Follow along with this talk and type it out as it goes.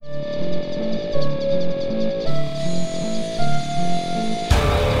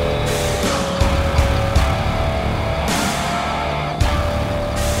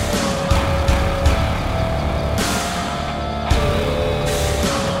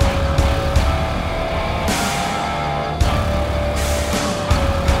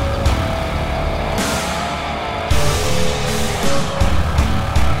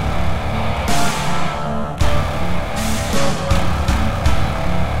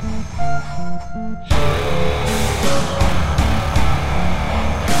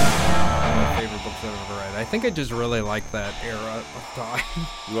think I just really like that era of time.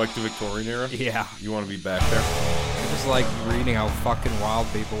 You like the Victorian era? Yeah. You want to be back there? I just like reading how fucking wild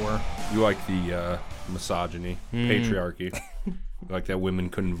people were. You like the misogyny, patriarchy. You like that women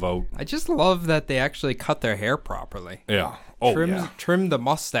couldn't vote. I just love that they actually cut their hair properly. Yeah. Oh, Trim the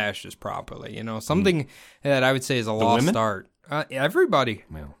mustaches properly. You know, something that I would say is a lost women? art. Everybody.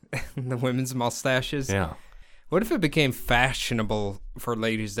 Yeah. The women's mustaches. Yeah. What if it became fashionable for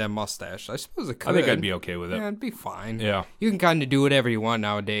ladies to have mustache? I suppose it could. I think I'd be okay with it. Yeah, it'd be fine. Yeah. You can kind of do whatever you want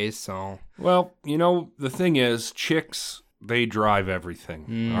nowadays, so. Well, you know, the thing is, chicks, they drive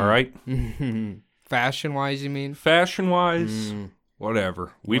everything, all right? Fashion-wise, you mean? Fashion-wise,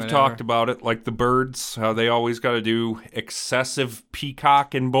 whatever. We've talked about it, like the birds, how they always got to do excessive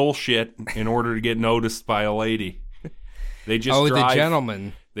peacock and bullshit in order to get noticed by a lady. They just drive. The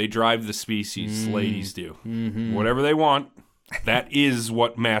gentleman. They drive the species, ladies do. Whatever they want, that is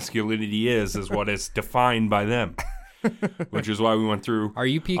what masculinity is what is defined by them. Which is why we went through Are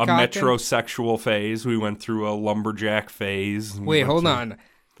you a peacocking? metrosexual phase. We went through a lumberjack phase. Wait, hold on.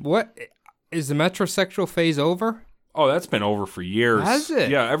 What? Is the metrosexual phase over? Oh, that's been over for years. Has it?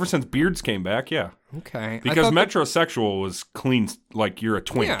 Yeah, ever since beards came back, yeah. Okay. Because metrosexual was clean, like you're a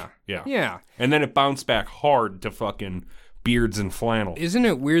twink. Yeah. Yeah. Yeah. And then it bounced back hard to fucking beards and flannel. Isn't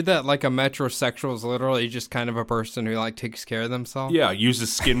it weird that like a metrosexual is literally just kind of a person who like takes care of themselves? Yeah,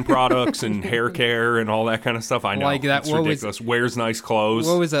 uses skin products and hair care and all that kind of stuff. I know. Like that, it's ridiculous. Wears nice clothes.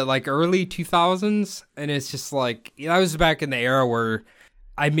 What was that, like early 2000s? And it's just like, that was back in the era where,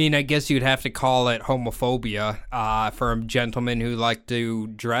 I mean, I guess you'd have to call it homophobia for a gentleman who liked to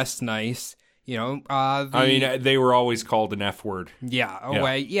dress nice. You know, I mean, they were always called an F word. Yeah,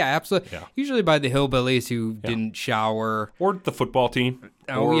 absolutely. Yeah. Usually by the hillbillies who didn't shower. Or the football team.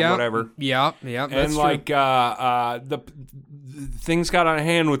 Or whatever. Yeah, that's and like, the things got out of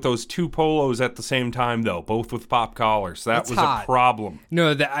hand with those two polos at the same time, though, both with pop collars. That was hot. a problem.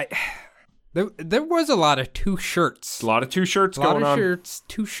 No, there was a lot of two shirts. A lot of two shirts going on. A lot of shirts,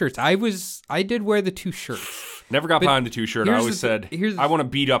 two shirts. I did wear the two shirts. Never got behind the two shirt. I always said, I want to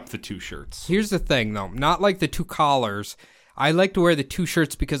beat up the two shirts. Here's the thing, though. Not like the two collars. I like to wear the two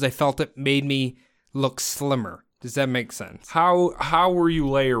shirts because I felt it made me look slimmer. Does that make sense? How were you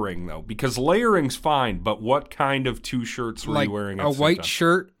layering, though? Because layering's fine, but what kind of two shirts were you wearing at the same white time?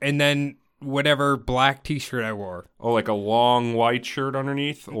 shirt and then whatever black t-shirt I wore. Oh, like a long white shirt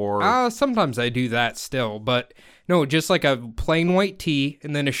underneath? Or sometimes I do that still, but no, just like a plain white tee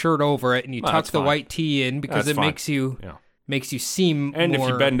and then a shirt over it, and you tuck the white tee in because it makes you seem and more...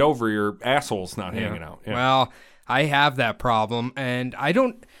 if you bend over, your asshole's not hanging out. Yeah. Well, I have that problem, and I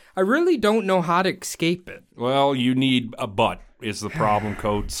really don't know how to escape it. Well, you need a butt is the problem,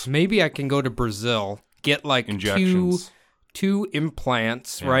 Coates. Maybe I can go to Brazil, get like injections. Two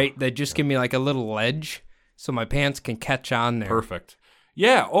implants, right, that just give me like a little ledge so my pants can catch on there. Perfect.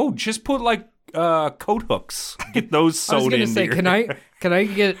 Yeah. Oh, just put like coat hooks. Get those sewed in. I was going to say, can I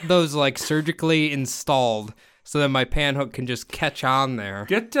get those like surgically installed so that my pant hook can just catch on there?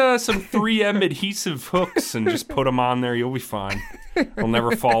 Get some 3M adhesive hooks and just put them on there. You'll be fine. They'll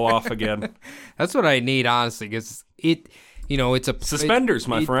never fall off again. That's what I need, honestly, because it's a... Suspenders,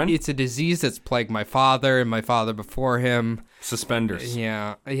 my friend. It's a disease that's plagued my father and my father before him. Suspenders.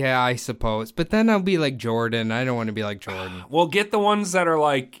 Yeah, I suppose. But then I'll be like Jordan. I don't want to be like Jordan. Well, get the ones that are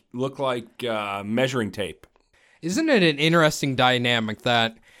look like measuring tape. Isn't it an interesting dynamic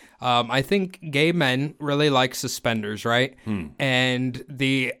that I think gay men really like suspenders, right? And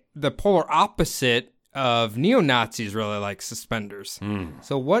the polar opposite of neo-Nazis really like suspenders.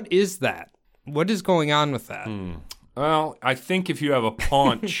 So what is that? What is going on with that? Well, I think if you have a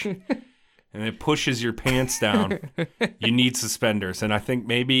paunch and it pushes your pants down, you need suspenders. And I think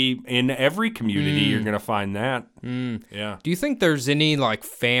maybe in every community you're going to find that. Yeah. Do you think there's any like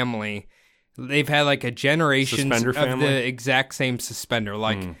family, they've had like a generation of the exact same suspender?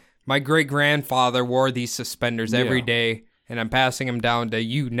 Like my great-grandfather wore these suspenders every day, and I'm passing them down to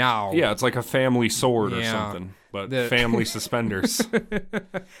you now. Yeah, it's like a family sword or something. But family suspenders.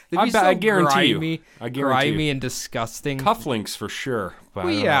 I guarantee you. Grimy and disgusting. Cufflinks for sure. But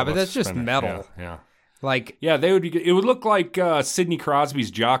but that's just metal. Yeah. They would be. It would look like Sidney Crosby's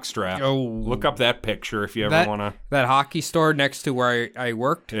jockstrap. Oh, look up that picture if you ever want to. That hockey store next to where I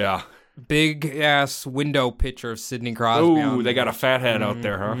worked. Yeah. Big ass window picture of Sidney Crosby. Oh, they got a fat head out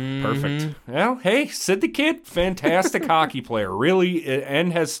there, huh? Perfect. Well, hey, Sid the Kid, fantastic hockey player, really,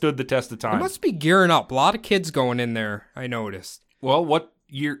 and has stood the test of time. It must be gearing up. A lot of kids going in there, I noticed. Well, what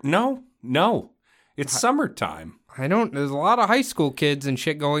year? No, it's summertime. There's a lot of high school kids and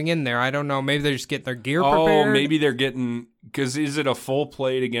shit going in there. I don't know. Maybe they're just getting their gear prepared. Oh, maybe they're getting Because is it a full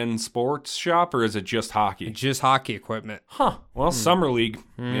plate again sports shop or is it just hockey? Just hockey equipment. Huh. Well, Summer League.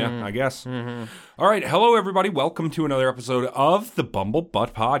 Yeah, I guess. All right. Hello, everybody. Welcome to another episode of the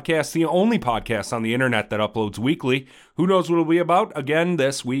Bumblebutt Podcast, the only podcast on the internet that uploads weekly. Who knows what it'll be about? Again,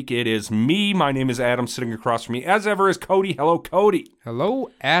 this week it is me. My name is Adam. Sitting across from me, as ever, is Cody. Hello, Cody.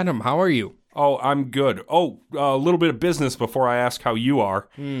 Hello, Adam. How are you? Oh, I'm good. Oh, a little bit of business before I ask how you are.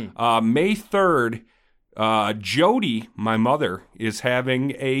 May 3rd, Jody, my mother, is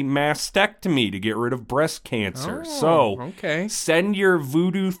having a mastectomy to get rid of breast cancer. Okay. Send your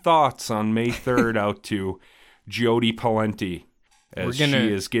voodoo thoughts on May 3rd out to Jody Palenti as she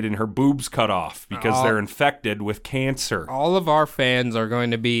is getting her boobs cut off because they're infected with cancer. All of our fans are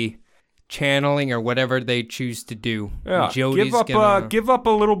going to be channeling or whatever they choose to do. Yeah, Jody's give up a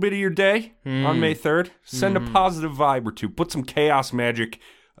little bit of your day on May 3rd. Send a positive vibe or two. Put some chaos magic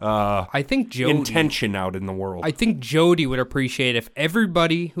I think Jody, intention out in the world. I think Jody would appreciate if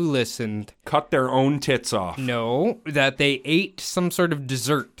everybody who listened cut their own tits off. know that they ate some sort of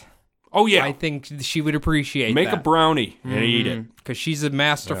dessert. Oh, yeah. I think she would appreciate Make that. a brownie and eat it. Because she's a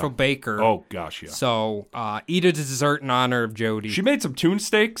masterful baker. Oh, gosh, yeah. So, eat a dessert in honor of Jody. She made some tuna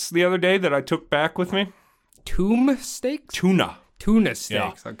steaks the other day that I took back with me. Tomb steaks? Tuna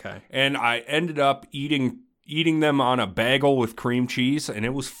Steaks, okay. And I ended up eating them on a bagel with cream cheese, and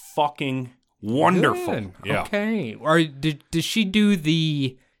it was fucking wonderful. Good. Yeah. Okay. Or did she do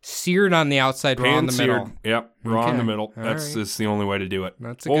the seared on the outside, raw in the middle? Pan-seared. Yep, raw in the middle. All That's right. the only way to do it.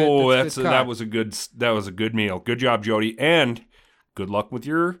 That's a good cut. That was a good meal. Good job, Jody, and good luck with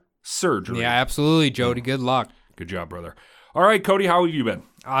your surgery. Yeah, absolutely, Jody. Good luck. Good job, brother. All right, Cody, how have you been?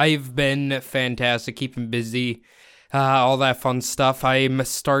 I've been fantastic, keeping busy, all that fun stuff. I'm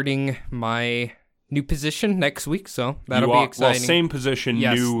starting my new position next week, so that'll be exciting. Well, same position,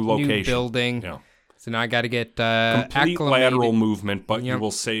 yes, new location. New building. Yeah. So now I got to get Complete acclimated. lateral movement, but you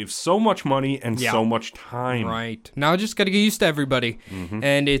will save so much money and so much time. Right. Now I just got to get used to everybody.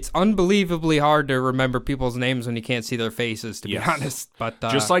 And it's unbelievably hard to remember people's names when you can't see their faces, to be honest. But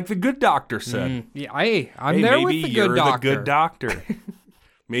just like the good doctor said. I'm there with the good doctor. Maybe you're the good doctor.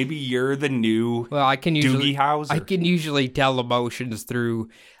 Maybe you're the new Doogie Howser. I can usually tell emotions through,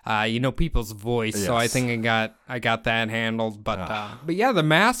 people's voice. Yes. So I think I got that handled. But yeah, the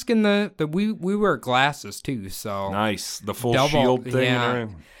mask and we wear glasses too. So nice, the full shield thing. Yeah,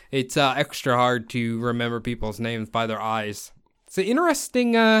 it's extra hard to remember people's names by their eyes. It's an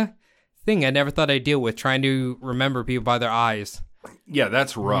interesting thing. I never thought I'd deal with, trying to remember people by their eyes. Yeah,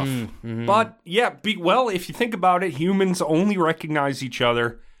 that's rough. But yeah, if you think about it, humans only recognize each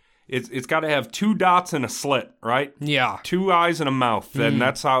other. It's got to have 2 dots and a slit, right? Yeah. 2 eyes and a mouth. And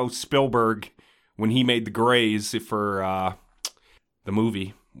that's how Spielberg, when he made The Greys for the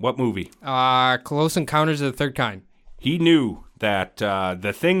movie. What movie? Close Encounters of the Third Kind. He knew that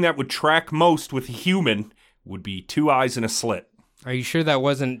the thing that would track most with a human would be 2 eyes and a slit. Are you sure that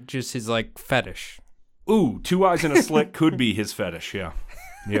wasn't just his, fetish? Ooh, 2 eyes and a slit could be his fetish, yeah.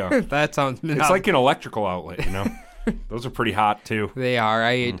 Yeah. That sounds... It's like an electrical outlet, you know? Those are pretty hot, too. They are.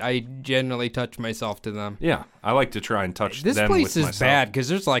 I generally touch myself to them. Yeah, I like to try and touch this them with myself. This place is bad, because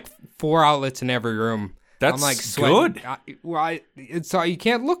there's 4 outlets in every room. That's I'm good. You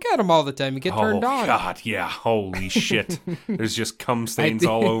can't look at them all the time. You get turned on. Oh, God, yeah. Holy shit. There's just cum stains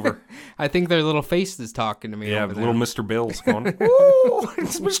all over. I think their little faces talking to me. Yeah, over little there. Mr. Bill's going, ooh,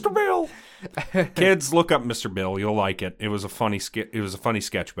 it's Mr. Bill. Kids, look up Mr. Bill. You'll like it. It was a funny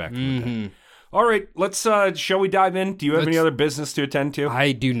sketch back in the day. All right, shall we dive in? Do you have any other business to attend to?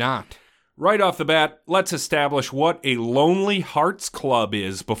 I do not. Right off the bat, let's establish what a Lonely Hearts Club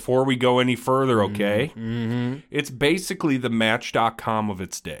is before we go any further, okay? It's basically the Match.com of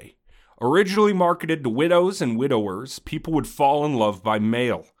its day. Originally marketed to widows and widowers, people would fall in love by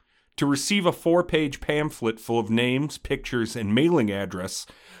mail. To receive a 4-page pamphlet full of names, pictures, and mailing address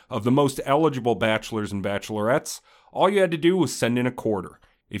of the most eligible bachelors and bachelorettes, all you had to do was send in a quarter.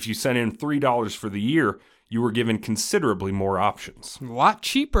 If you sent in $3 for the year, you were given considerably more options. A lot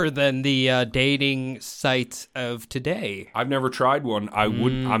cheaper than the dating sites of today. I've never tried one.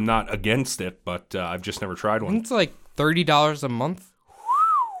 I'm not against it, but I've just never tried one. It's like $30 a month.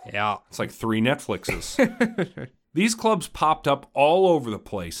 Yeah. It's like 3 Netflixes. These clubs popped up all over the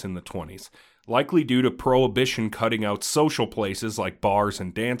place in the 1920s, likely due to Prohibition cutting out social places like bars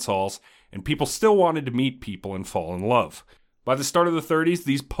and dance halls, and people still wanted to meet people and fall in love. By the start of the 30s,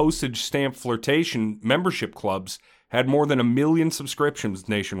 these postage stamp flirtation membership clubs had more than 1 million subscriptions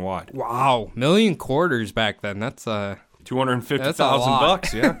nationwide. Wow, 1 million quarters back then. That's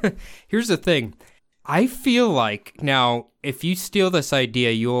 $250,000, yeah. Here's the thing. I feel like, now, if you steal this idea,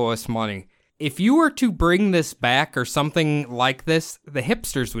 you owe us money. if you were to bring this back or something like this, the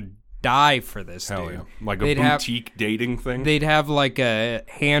hipsters would die for this, Hell dude. yeah. Like a boutique dating thing? They'd have like a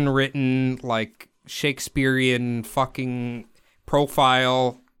handwritten, like Shakespearean fucking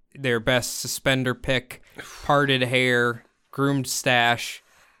profile, their best suspender pick, parted hair, groomed stash,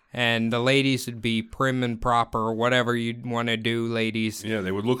 and the ladies would be prim and proper, or whatever you'd want to do, ladies. Yeah,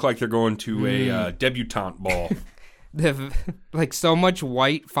 they would look like they're going to a debutante ball. They've like so much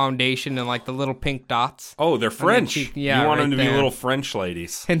white foundation and like the little pink dots. Oh, they're French. Yeah, you want right them to be there. little French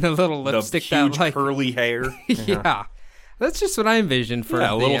ladies. And the little lipstick the huge that like curly hair. yeah. That's just what I envisioned for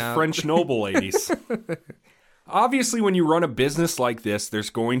the, little French noble ladies. Obviously, when you run a business like this, there's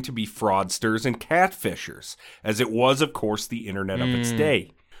going to be fraudsters and catfishers, as it was, of course, the internet of its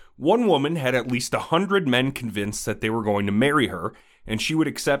day. One woman had at least 100 men convinced that they were going to marry her, and she would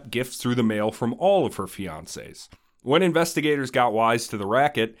accept gifts through the mail from all of her fiancés. When investigators got wise to the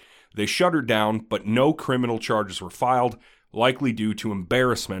racket, they shut her down, but no criminal charges were filed, likely due to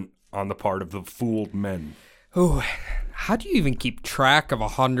embarrassment on the part of the fooled men. Oh, how do you even keep track of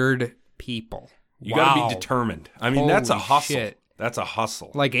 100 people? You gotta be determined. I mean, that's a Holy hustle. shit. That's a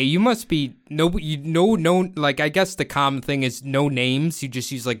hustle. Like, you must be no, like, I guess the common thing is no names. You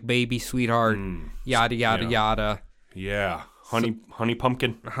just use like baby, sweetheart, yada yada yada. Yeah, honey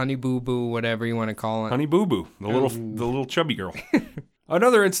pumpkin, honey boo boo, whatever you want to call it. honey boo boo, the little chubby girl.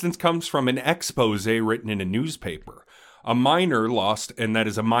 Another instance comes from an expose written in a newspaper. A minor lost, and that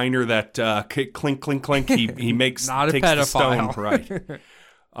is a minor that clink clink clink. He makes Not a takes the stone, pedophile. right?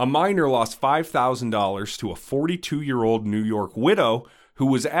 A minor lost $5,000 to a 42-year-old New York widow who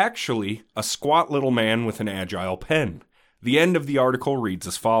was actually a squat little man with an agile pen. The end of the article reads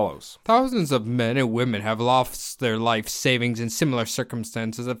as follows. Thousands of men and women have lost their life savings in similar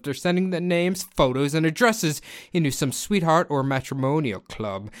circumstances after sending their names, photos, and addresses into some sweetheart or matrimonial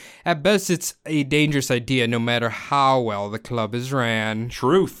club. At best, it's a dangerous idea no matter how well the club is ran.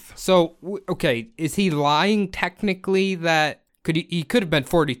 Truth. So, okay, is he lying technically that... He could have been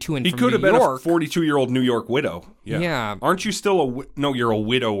 42 and He from could have New been York. a 42-year-old New York widow. Yeah. Aren't you still no, you're a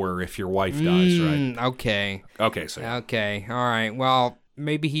widower if your wife dies, right? Okay. Okay, so Okay. All right. Well,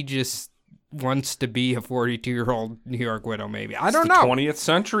 maybe he just wants to be a 42-year-old New York widow, maybe. I don't know. 20th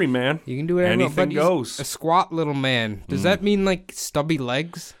century, man. You can do whatever. Anything but he's goes. a squat little man. Does that mean like stubby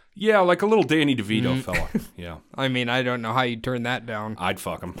legs? Yeah, like a little Danny DeVito fella. Yeah. I mean, I don't know how you turn that down. I'd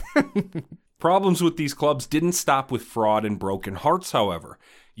fuck him. Problems with these clubs didn't stop with fraud and broken hearts, however.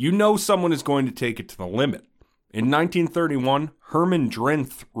 You know someone is going to take it to the limit. In 1931, Herman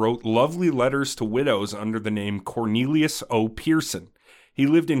Drenth wrote lovely letters to widows under the name Cornelius O. Pearson. He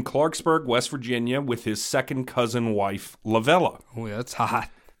lived in Clarksburg, West Virginia, with his second cousin wife, Lavella. Oh, that's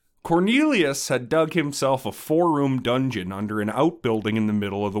hot. Cornelius had dug himself a 4-room dungeon under an outbuilding in the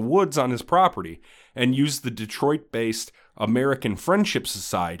middle of the woods on his property and used the Detroit-based American Friendship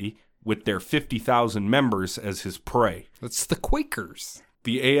Society with their 50,000 members as his prey. That's the Quakers.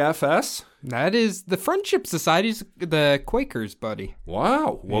 The AFS? That is the Friendship Society's the Quakers, buddy.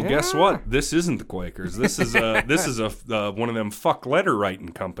 Wow. Well, guess what? This isn't the Quakers. This is one of them fuck letter writing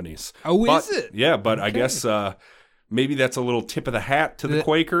companies. Oh, is it? Yeah, but I guess maybe that's a little tip of the hat to the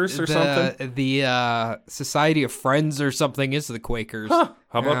Quakers or something. The Society of Friends or something is the Quakers. Huh.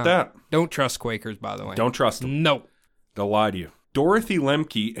 How about that? Don't trust Quakers, by the way. Don't trust them. No. They'll lie to you. Dorothy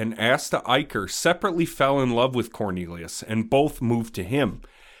Lemke and Asta Eicher separately fell in love with Cornelius and both moved to him,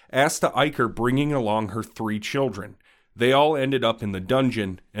 Asta Eicher bringing along her 3 children. They all ended up in the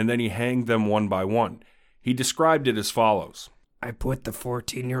dungeon, and then he hanged them one by one. He described it as follows. I put the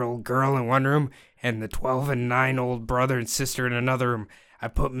 14-year-old girl in one room and the 12 and 9-old brother and sister in another room. I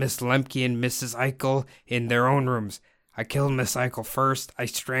put Miss Lemke and Mrs. Eichel in their own rooms. I killed Miss Eichel first. I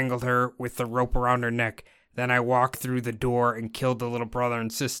strangled her with the rope around her neck. Then I walked through the door and killed the little brother and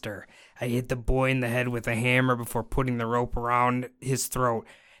sister. I hit the boy in the head with a hammer before putting the rope around his throat.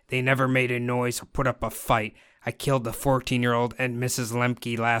 They never made a noise or put up a fight. I killed the 14-year-old and Mrs.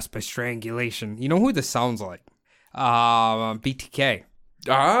 Lemke last by strangulation. You know who this sounds like? BTK.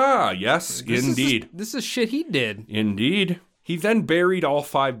 Ah, yes, indeed. This is shit he did. Indeed. He then buried all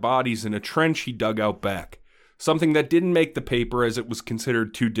 5 bodies in a trench he dug out back. Something that didn't make the paper as it was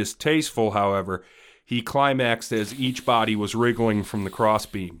considered too distasteful, however. He climaxed as each body was wriggling from the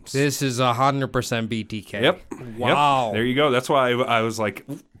crossbeams. This is 100% BTK. Yep. Wow. Yep. There you go. That's why I was like,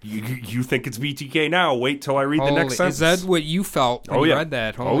 you think it's BTK now. Wait till I read the next sentence. Is that what you felt when you read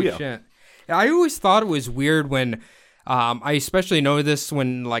that? Holy shit. I always thought it was weird when, I especially know this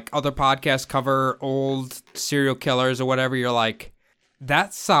when like other podcasts cover old serial killers or whatever. You're like,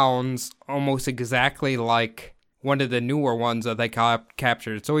 that sounds almost exactly like one of the newer ones that they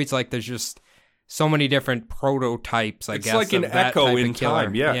captured. It's always like there's just so many different prototypes, I it's guess. like an of that echo type in of killer.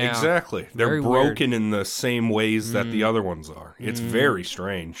 time. Yeah, exactly. They're Very broken in the same ways that the other ones are. It's very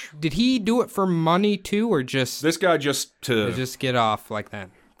strange. Did he do it for money too, or just This guy just get off like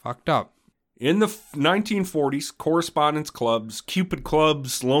that? Fucked up. In the 1940s, correspondence clubs, Cupid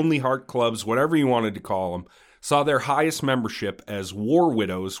clubs, Lonely Heart clubs, whatever you wanted to call them, saw their highest membership as war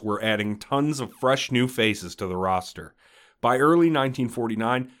widows were adding tons of fresh new faces to the roster. By early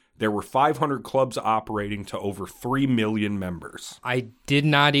 1949, there were 500 clubs operating to over 3 million members. I did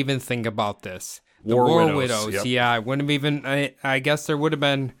not even think about this. The War War Widows, Widows. yep. Yeah, I wouldn't have even. I guess there would have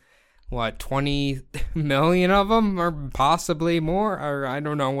been, 20 million of them, or possibly more, or I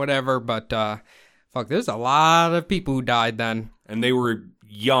don't know, whatever. But fuck, there's a lot of people who died then. And they were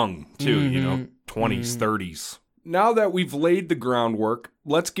young, too, 20s, 30s. Now that we've laid the groundwork,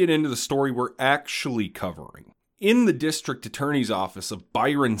 let's get into the story we're actually covering. In the district attorney's office of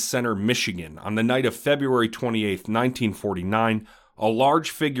Byron Center, Michigan, on the night of February 28, 1949, a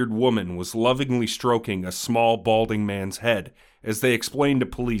large-figured woman was lovingly stroking a small, balding man's head as they explained to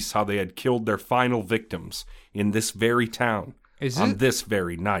police how they had killed their final victims in this very town on this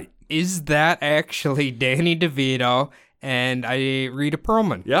very night. Is that actually Danny DeVito and Rita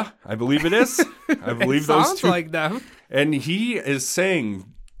Perlman? Yeah, I believe it is. I believe those sounds two. like them. And he is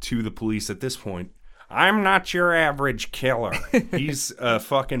saying to the police at this point, I'm not your average killer. He's a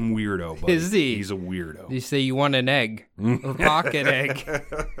fucking weirdo, buddy. Is he? He's a weirdo. You say you want an egg, a pocket egg.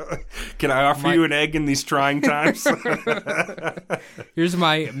 Can I offer you an egg in these trying times? Here's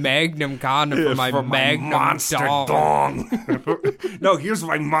my Magnum condom for my Magnum monster dong. No, here's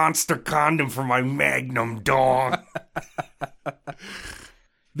my monster condom for my Magnum dong.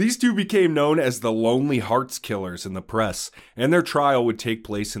 These two became known as the Lonely Hearts Killers in the press, and their trial would take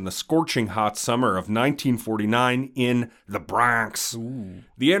place in the scorching hot summer of 1949 in the Bronx. Ooh.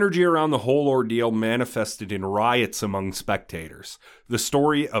 The energy around the whole ordeal manifested in riots among spectators. The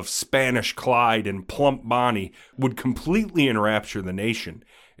story of Spanish Clyde and Plump Bonnie would completely enrapture the nation.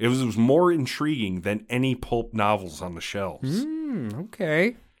 It was more intriguing than any pulp novels on the shelves.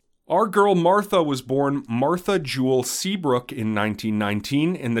 Okay. Our girl Martha was born Martha Jewel Seabrook in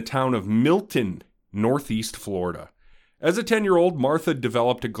 1919 in the town of Milton, northeast Florida. As a 10-year-old, Martha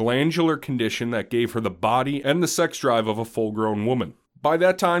developed a glandular condition that gave her the body and the sex drive of a full-grown woman. By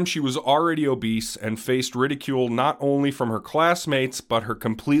that time, she was already obese and faced ridicule not only from her classmates, but her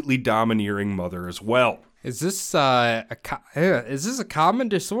completely domineering mother as well. Is this a common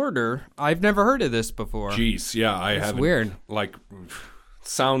disorder? I've never heard of this before. Jeez, yeah, I haven't. Weird.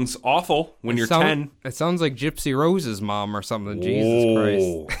 Sounds awful when you're 10. It sounds like Gypsy Rose's mom or something. Jesus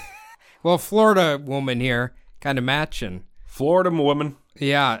Christ. Well, Florida woman here, kind of matching. Florida woman.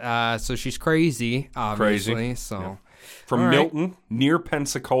 Yeah, so she's crazy, obviously. Crazy. So Yeah. From Milton, near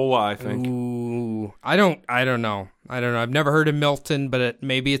Pensacola, I think. Ooh, I don't know. I've never heard of Milton, but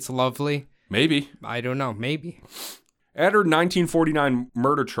maybe it's lovely. Maybe. I don't know. Maybe. At her 1949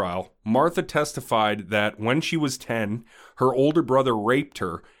 murder trial, Martha testified that when she was 10, her older brother raped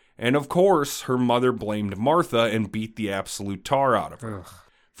her, and of course, her mother blamed Martha and beat the absolute tar out of her. Ugh.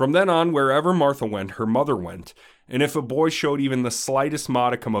 From then on, wherever Martha went, her mother went, and if a boy showed even the slightest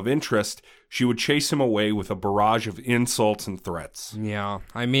modicum of interest, she would chase him away with a barrage of insults and threats. Yeah,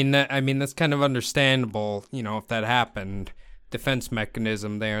 I mean that's kind of understandable, if that happened. Defense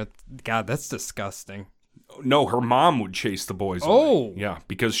mechanism there. God, that's disgusting. No, her mom would chase the boys away. Yeah,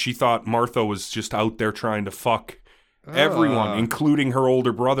 because she thought Martha was just out there trying to fuck everyone, including her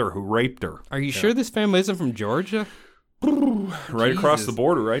older brother who raped her. Are you sure this family isn't from Georgia? Right across the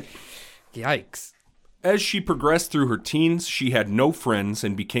border, right? Yikes. As she progressed through her teens, she had no friends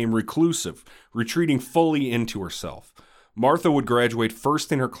and became reclusive, retreating fully into herself. Martha would graduate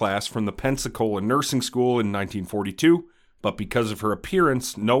first in her class from the Pensacola Nursing School in 1942, but because of her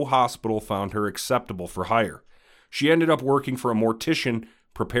appearance, no hospital found her acceptable for hire. She ended up working for a mortician,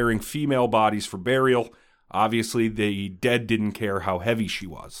 preparing female bodies for burial. Obviously, the dead didn't care how heavy she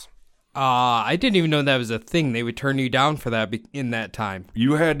was. I didn't even know that was a thing. They would turn you down for that in that time.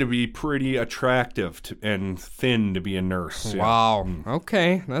 You had to be pretty attractive and thin to be a nurse. Wow. Yeah.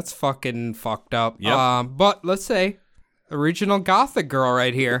 Okay, that's fucking fucked up. Yep. But let's say, original gothic girl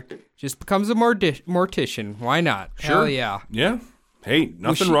right here just becomes a mortician. Why not? Sure. Hell yeah. Yeah. Hey,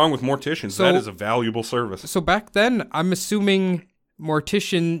 nothing wrong with morticians. That is a valuable service. So back then, I'm assuming a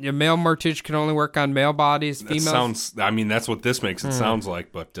male mortician can only work on male bodies, females? That's what this makes it sounds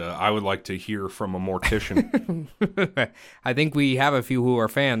like, but I would like to hear from a mortician. I think we have a few who are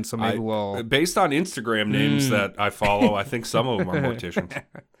fans, so maybe we'll... Based on Instagram names that I follow, I think some of them are morticians.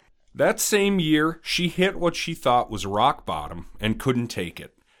 That same year, she hit what she thought was rock bottom and couldn't take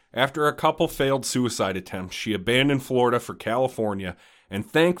it. After a couple failed suicide attempts, she abandoned Florida for California and,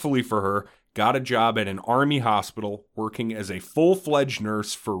 thankfully for her, got a job at an army hospital working as a full-fledged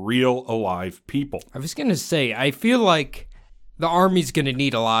nurse for real, alive people. I was going to say, I feel like the Army's going to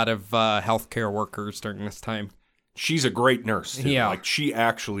need a lot of healthcare workers during this time. She's a great nurse, too. Yeah. Like, she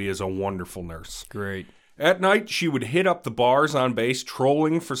actually is a wonderful nurse. Great. At night, she would hit up the bars on base,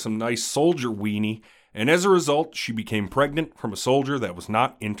 trolling for some nice soldier weenie, and as a result, she became pregnant from a soldier that was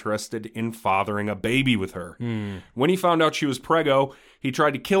not interested in fathering a baby with her. When he found out she was preggo, he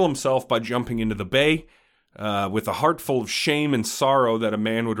tried to kill himself by jumping into the bay. With a heart full of shame and sorrow that a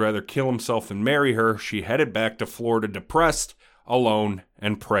man would rather kill himself than marry her, she headed back to Florida depressed, alone,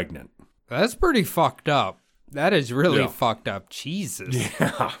 and pregnant. That's pretty fucked up. That is really fucked up. Jesus.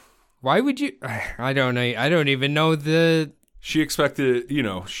 Yeah. Why would you... I don't know. I don't even know the... She expected,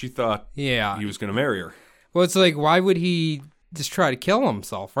 she thought he was going to marry her. Well, it's like, why would he just try to kill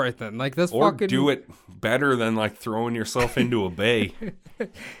himself right then? Like, that's or fucking... do it better than, like, throwing yourself into a bay.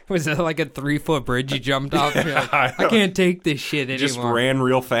 Was it like a 3-foot bridge you jumped off? Like, I can't take this shit anymore. Just ran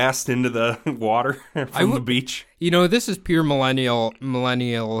real fast into the water from the beach. This is pure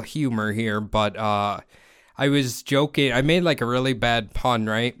millennial humor here, but I was joking. I made, like, a really bad pun,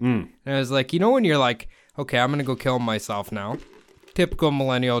 right? And I was like, when you're like, okay, I'm going to go kill myself now. Typical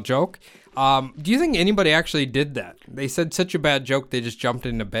millennial joke. Do you think anybody actually did that? They said such a bad joke, they just jumped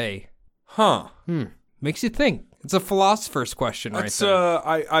in the bay. Huh. Makes you think. It's a philosopher's question right there.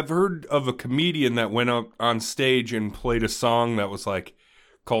 I've heard of a comedian that went up on stage and played a song that was like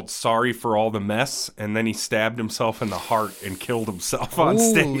called Sorry for All the Mess, and then he stabbed himself in the heart and killed himself on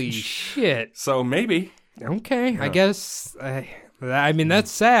stage. Holy shit. So maybe. Okay, yeah. I guess... I mean,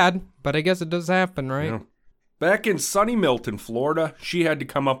 that's sad, but I guess it does happen, right? Yeah. Back in sunny Milton, Florida, she had to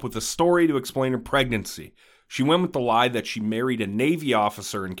come up with a story to explain her pregnancy. She went with the lie that she married a Navy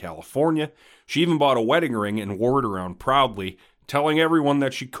officer in California. She even bought a wedding ring and wore it around proudly, telling everyone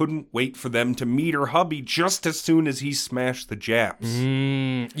that she couldn't wait for them to meet her hubby just as soon as he smashed the Japs.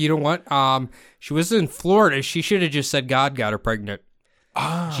 You know what? She was in Florida. She should have just said God got her pregnant.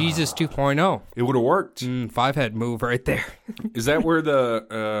 Jesus 2.0. It would have worked. Five-head move right there. Is that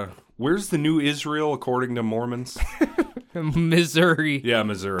where where's the new Israel according to Mormons? Missouri. Yeah,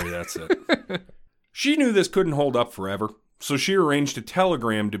 Missouri, that's it. She knew this couldn't hold up forever, so she arranged a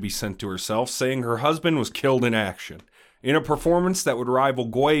telegram to be sent to herself saying her husband was killed in action. In a performance that would rival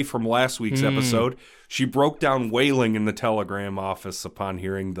Gway from last week's episode, she broke down wailing in the telegram office upon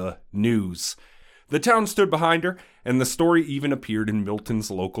hearing the news. The town stood behind her, and the story even appeared in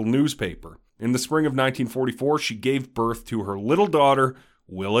Milton's local newspaper. In the spring of 1944, she gave birth to her little daughter,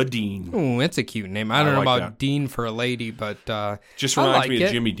 Willa Dean. Ooh, that's a cute name. I don't know like about that. Dean for a lady, but just reminds me it.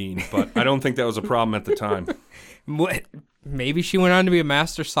 of Jimmy Dean, but I don't think that was a problem at the time. Maybe she went on to be a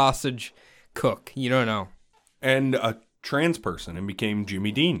master sausage cook. You don't know. And a trans person and became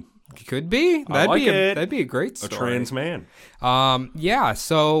Jimmy Dean. Could be. That'd be a great story. A trans man. Yeah.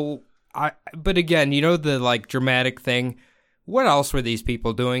 So but again, the like dramatic thing. What else were these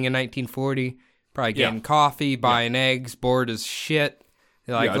people doing in 1940? Probably getting coffee, buying eggs, bored as shit.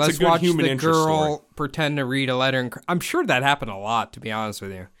 They're like, let's watch the girl pretend to read a letter. And I'm sure that happened a lot, to be honest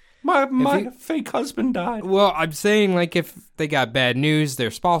with you. My fake husband died. Well, I'm saying, like, if they got bad news, their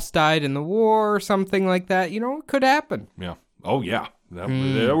spouse died in the war or something like that, it could happen. Yeah. Oh, yeah.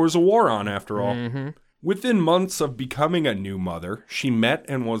 There was a war on, after all. Mm-hmm. Within months of becoming a new mother, she met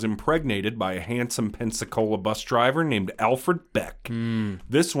and was impregnated by a handsome Pensacola bus driver named Alfred Beck.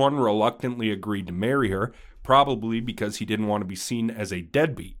 This one reluctantly agreed to marry her, probably because he didn't want to be seen as a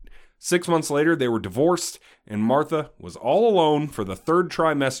deadbeat. 6 months later, they were divorced, and Martha was all alone for the third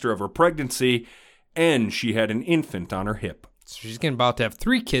trimester of her pregnancy, and she had an infant on her hip. So she's about to have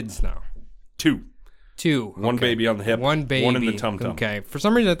 3 kids now. 2. One baby on the hip, one in the tum-tum. Okay. For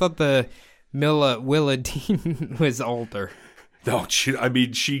some reason, I thought the Willa Dean was older. No,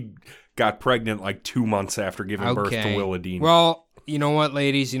 she got pregnant like 2 months after giving birth to Willa Dean. Well, you know what,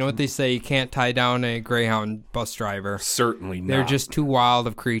 ladies? You know what they say? You can't tie down a Greyhound bus driver. Certainly not. They're just too wild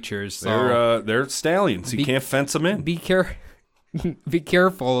of creatures. So they're stallions. You can't fence them in. Be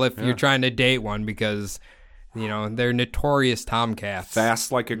careful if you're trying to date one because, they're notorious tomcats.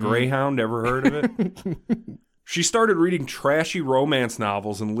 Fast like a greyhound. Ever heard of it? She started reading trashy romance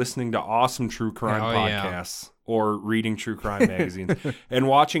novels and listening to awesome true crime podcasts. Or reading true crime magazines. And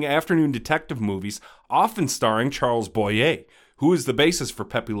watching afternoon detective movies, often starring Charles Boyer, who is the basis for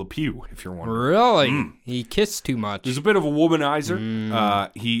Pepe Le Pew, if you're wondering. Really? He kissed too much. He's a bit of a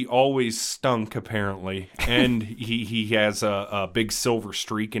womanizer. He always stunk, apparently. And he has a big silver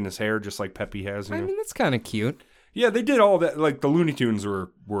streak in his hair, just like Pepe has. I mean, that's kind of cute. Yeah, they did all that. Like, the Looney Tunes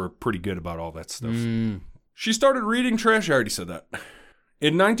were pretty good about all that stuff. She started reading trash. I already said that.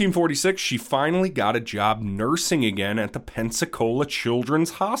 In 1946, she finally got a job nursing again at the Pensacola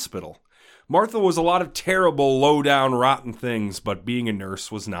Children's Hospital. Martha was a lot of terrible, low-down, rotten things, but being a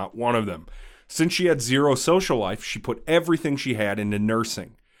nurse was not one of them. Since she had zero social life, she put everything she had into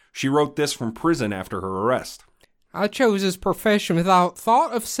nursing. She wrote this from prison after her arrest. I chose this profession without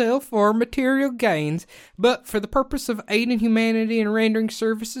thought of self or material gains, but for the purpose of aiding humanity and rendering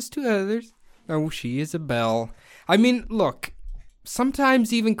services to others. Oh, she is a belle. I mean, look,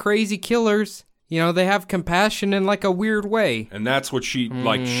 sometimes even crazy killers, they have compassion in like a weird way. And that's what she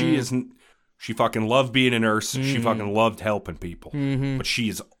isn't. She fucking loved being a nurse. She fucking loved helping people. But she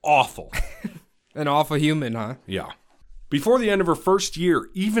is awful. An awful human, huh? Yeah. Before the end of her first year,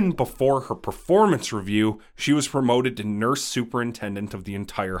 even before her performance review, she was promoted to nurse superintendent of the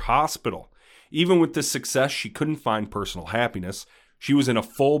entire hospital. Even with this success, she couldn't find personal happiness. She was in a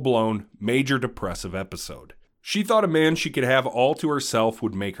full-blown, major depressive episode. She thought a man she could have all to herself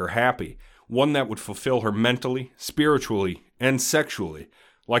would make her happy, one that would fulfill her mentally, spiritually, and sexually,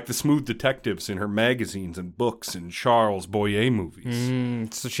 like the smooth detectives in her magazines and books and Charles Boyer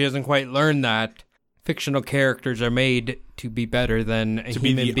movies. So she hasn't quite learned that fictional characters are made to be better than a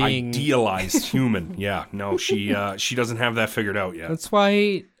human being. Idealized human. Yeah, no, she doesn't have that figured out yet. That's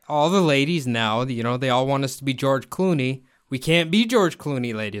why all the ladies now, they all want us to be George Clooney. We can't be George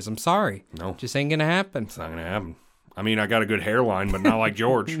Clooney, ladies. I'm sorry. No. Just ain't gonna happen. It's not gonna happen. I mean, I got a good hairline, but not like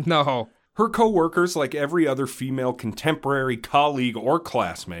George. No. Her co-workers, like every other female contemporary, colleague, or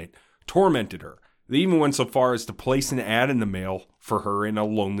classmate, tormented her. They even went so far as to place an ad in the mail for her in a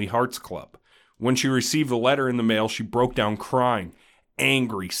Lonely Hearts Club. When she received the letter in the mail, she broke down crying,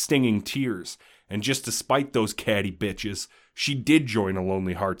 angry, stinging tears. And just to spite those catty bitches, she did join a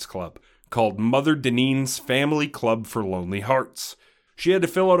Lonely Hearts Club called Mother Deneen's Family Club for Lonely Hearts. She had to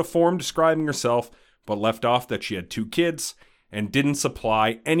fill out a form describing herself, but left off that she had 2 kids and didn't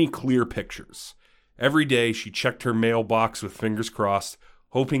supply any clear pictures. Every day she checked her mailbox with fingers crossed,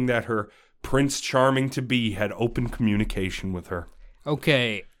 hoping that her Prince Charming-to-be had open communication with her.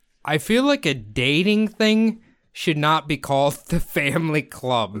 Okay, I feel like a dating thing should not be called the Family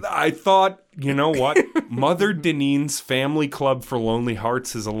Club. I thought, you know what? Mother Deneen's Family Club for Lonely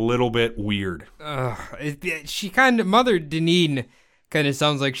Hearts is a little bit weird. Mother Deneen kind of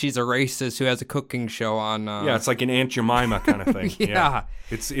sounds like she's a racist who has a cooking show on. Yeah, it's like an Aunt Jemima kind of thing. Yeah.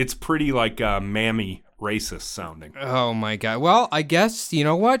 It's pretty like mammy racist sounding. Oh my God. Well, I guess, you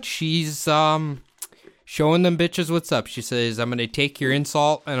know what? She's showing them bitches what's up. She says, I'm going to take your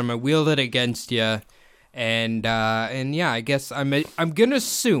insult and I'm going to wield it against you. And yeah, I guess I'm gonna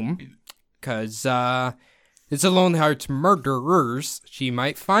assume, because it's a Lonely Hearts Murderers, she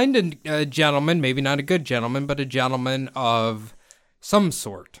might find a gentleman, maybe not a good gentleman, but a gentleman of some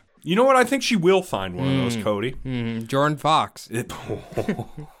sort. You know what? I think she will find one of those, Cody. Jordan Fox.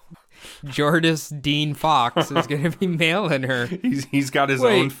 Jordis Dean Fox is going to be mailing her. He's got his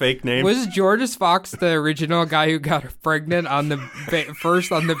own fake name. Was Jordis Fox the original guy who got her pregnant on the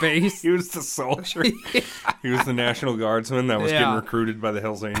first on the base? He was the soldier. Yeah. He was the National Guardsman that was getting recruited by the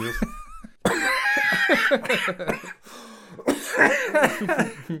Hells Angels.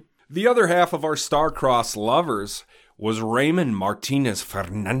 The other half of our star-crossed lovers was Raymond Martinez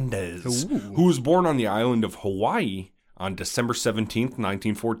Fernandez, who was born on the island of Hawaii on December 17th,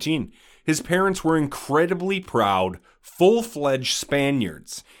 1914. His parents were incredibly proud, full-fledged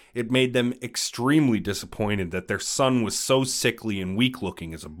Spaniards. It made them extremely disappointed that their son was so sickly and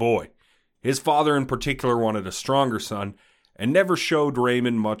weak-looking as a boy. His father in particular wanted a stronger son and never showed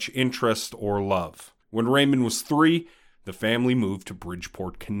Raymond much interest or love. When Raymond was 3, the family moved to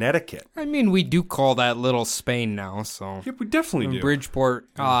Bridgeport, Connecticut. I mean, we do call that Little Spain now, so... Yeah, we definitely do.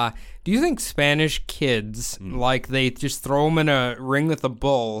 Bridgeport. Do you think Spanish kids, like, they just throw them in a ring with a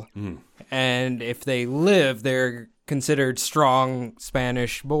bull, and if they live, they're considered strong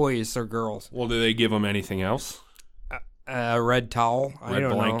Spanish boys or girls? Well, do they give them anything else? A red towel. Red I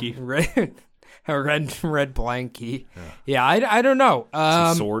don't blankie. Know. A red blankie. Yeah, I don't know.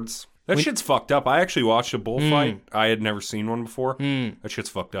 Some swords. That shit's fucked up. I actually watched a bullfight. I had never seen one before. That shit's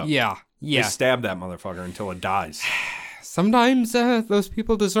fucked up. Yeah. They stab that motherfucker until it dies. Sometimes those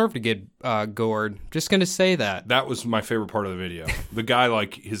people deserve to get gored. Just gonna say that. That was my favorite part of the video. The guy,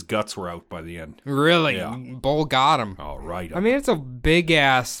 like, his guts were out by the end. Really? Yeah. Bull got him. Oh, right. I mean, it's a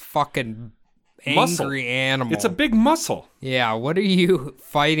big-ass fucking angry animal. It's a big muscle. Yeah, what are you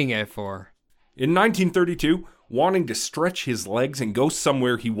fighting it for? In 1932, wanting to stretch his legs and go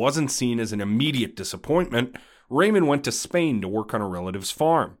somewhere he wasn't seen as an immediate disappointment, Raymond went to Spain to work on a relative's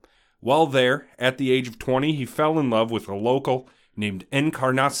farm. While there, at the age of 20, he fell in love with a local named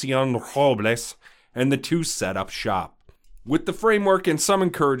Encarnacion Robles, and the two set up shop. With the framework and some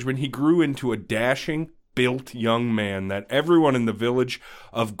encouragement, he grew into a dashing, built young man that everyone in the village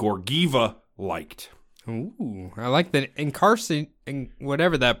of Gorgiva liked. Ooh, I like that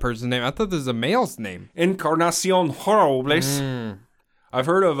whatever that person's name. I thought this was a male's name. Encarnacion Robles. I've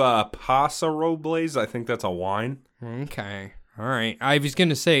heard of Pasa Robles. I think that's a wine. Okay. All right. I was going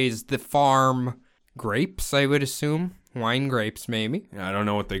to say, is the farm grapes, I would assume? Wine grapes, maybe. I don't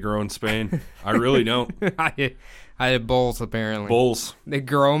know what they grow in Spain. I really don't. I had bulls, apparently. Bulls. They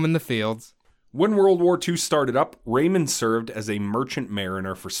grow them in the fields. When World War II started up, Raymond served as a merchant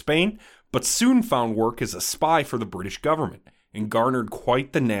mariner for Spain, but soon found work as a spy for the British government and garnered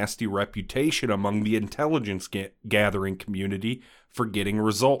quite the nasty reputation among the intelligence gathering community for getting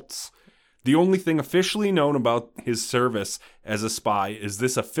results. The only thing officially known about his service as a spy is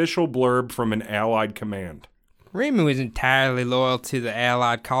this official blurb from an Allied command. Raymond was entirely loyal to the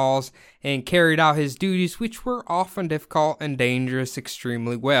Allied cause and carried out his duties, which were often difficult and dangerous,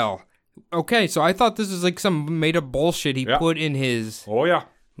 extremely well. Okay, so I thought this was like some made-up bullshit he put in his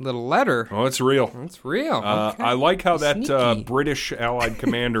little letter. Oh, it's real. It's real. Okay. I like how that British Allied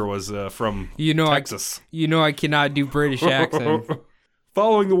commander was from Texas. I cannot do British accent.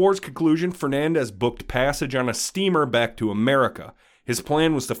 Following the war's conclusion, Fernandez booked passage on a steamer back to America. His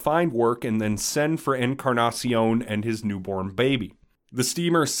plan was to find work and then send for Encarnacion and his newborn baby. The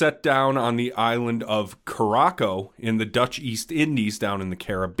steamer set down on the island of Curaçao in the Dutch East Indies down in the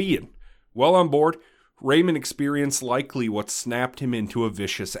Caribbean. While on board, Raymond experienced likely what snapped him into a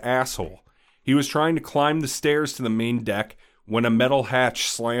vicious asshole. He was trying to climb the stairs to the main deck when a metal hatch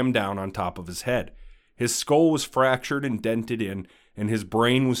slammed down on top of his head. His skull was fractured and dented in, and his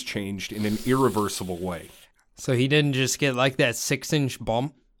brain was changed in an irreversible way. So he didn't just get like that 6-inch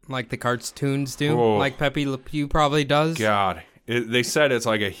bump like the cartoons do, like Pepe Le Pew probably does? God. They said it's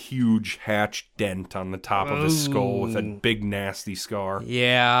like a huge hatch dent on the top of his skull with a big nasty scar.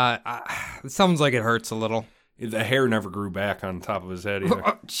 Yeah, it sounds like it hurts a little. The hair never grew back on top of his head either.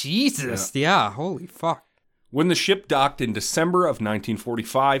 Oh, Jesus, yeah, holy fuck. When the ship docked in December of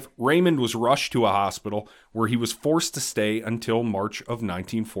 1945, Raymond was rushed to a hospital where he was forced to stay until March of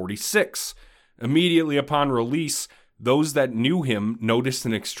 1946. Immediately upon release, those that knew him noticed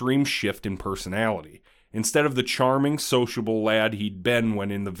an extreme shift in personality. Instead of the charming, sociable lad he'd been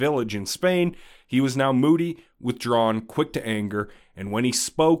when in the village in Spain, he was now moody, withdrawn, quick to anger, and when he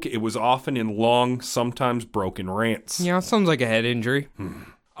spoke, it was often in long, sometimes broken rants. Yeah, sounds like a head injury.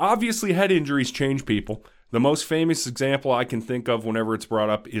 Obviously, head injuries change people. The most famous example I can think of whenever it's brought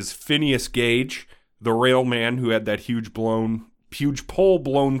up is Phineas Gage, the rail man who had that huge pole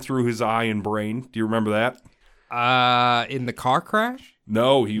blown through his eye and brain. Do you remember that? In the car crash?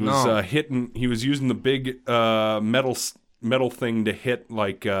 No, he was hitting. He was using the big metal thing to hit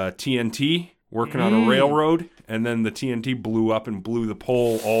like TNT, working on a railroad, and then the TNT blew up and blew the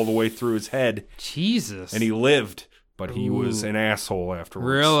pole all the way through his head. Jesus! And he lived, but he was an asshole afterwards.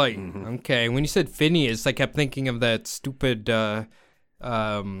 Really? Mm-hmm. Okay. When you said Phineas, I kept thinking of that stupid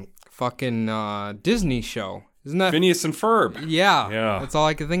fucking Disney show. Isn't that Phineas and Ferb? Yeah. That's all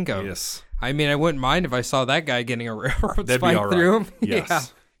I could think of. Yes. I mean, I wouldn't mind if I saw that guy getting a railroad spike through him. Yes. Yeah.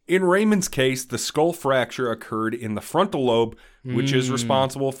 In Raymond's case, the skull fracture occurred in the frontal lobe, which is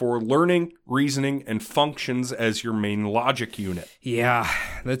responsible for learning, reasoning, and functions as your main logic unit. Yeah,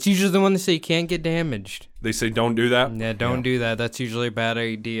 that's usually the one they say you can't get damaged. They say don't do that? Yeah, don't do that. That's usually a bad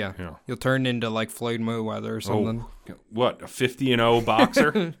idea. Yeah. You'll turn into like Floyd Mayweather or something. Oh, what, a 50-0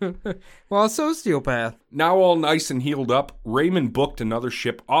 boxer? Well, a sociopath. Now all nice and healed up, Raymond booked another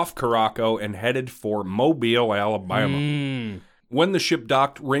ship off Curaçao and headed for Mobile, Alabama. When the ship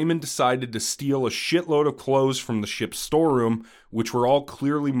docked, Raymond decided to steal a shitload of clothes from the ship's storeroom, which were all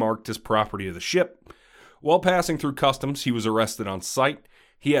clearly marked as property of the ship. While passing through customs, he was arrested on sight.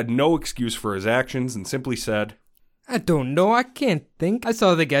 He had no excuse for his actions and simply said, I don't know, I can't think. I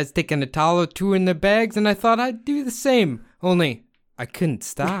saw the guys taking a towel or two in their bags and I thought I'd do the same. Only, I couldn't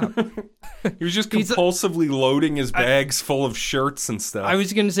stop. He was just compulsively loading his bags full of shirts and stuff. I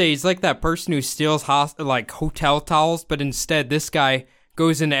was going to say, he's like that person who steals hotel towels, but instead this guy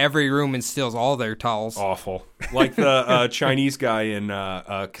goes into every room and steals all their towels. Awful. Like the Chinese guy in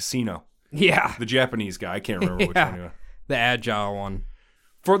Casino. Yeah. The Japanese guy. I can't remember which one. The agile one.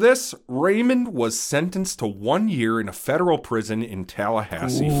 For this, Raymond was sentenced to 1 year in a federal prison in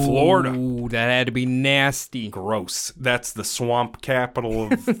Tallahassee, Florida. Ooh, that had to be nasty. Gross. That's the swamp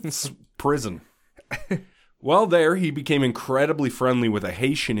capital of prison. While there, he became incredibly friendly with a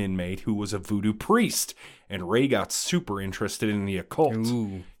Haitian inmate who was a voodoo priest, and Ray got super interested in the occult.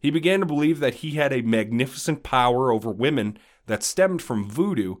 Ooh. He began to believe that he had a magnificent power over women that stemmed from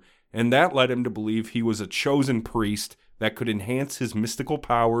voodoo, and that led him to believe he was a chosen priest that could enhance his mystical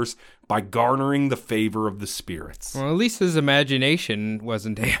powers by garnering the favor of the spirits. Well, at least his imagination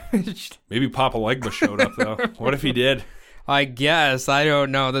wasn't damaged. Maybe Papa Legba showed up, though. What if he did? I guess. I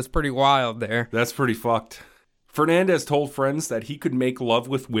don't know. That's pretty wild there. That's pretty fucked. Fernandez told friends that he could make love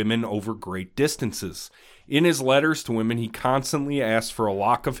with women over great distances. In his letters to women, he constantly asked for a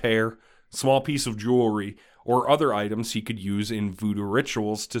lock of hair, small piece of jewelry, or other items he could use in voodoo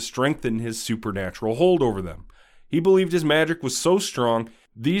rituals to strengthen his supernatural hold over them. He believed his magic was so strong,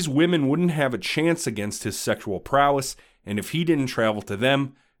 these women wouldn't have a chance against his sexual prowess, and if he didn't travel to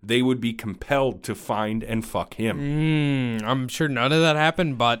them, they would be compelled to find and fuck him. I'm sure none of that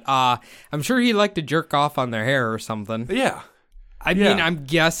happened, but I'm sure he liked to jerk off on their hair or something. Yeah. I mean, I'm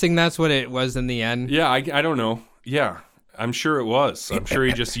guessing that's what it was in the end. Yeah, I don't know. Yeah, I'm sure it was. I'm sure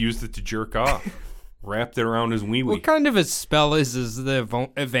he just used it to jerk off. Wrapped it around his wee-wee. What kind of a spell is the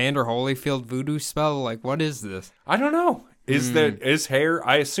Evander Holyfield voodoo spell? Like, what is this? I don't know. Is hair?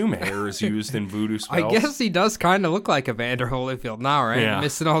 I assume hair is used in voodoo spells. I guess he does kind of look like Evander Holyfield now, right? Yeah.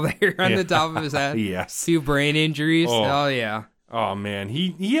 Missing all the hair on the top of his head. Yes. 2 brain injuries. Oh yeah. Oh, man.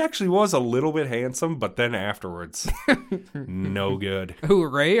 He actually was a little bit handsome, but then afterwards, no good. Who,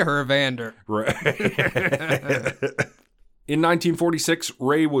 Ray or Evander? In 1946,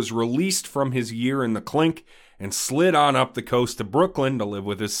 Ray was released from his year in the clink and slid on up the coast to Brooklyn to live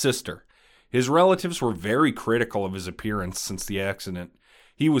with his sister. His relatives were very critical of his appearance since the accident.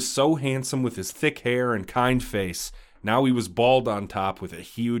 He was so handsome with his thick hair and kind face. Now he was bald on top with a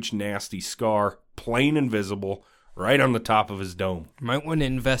huge, nasty scar, plain and visible, right on the top of his dome. Might want to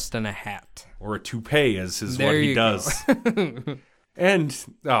invest in a hat. Or a toupee, as is There what he you does. And,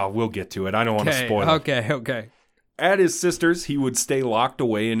 we'll get to it. I don't want to spoil it. Okay. At his sister's, he would stay locked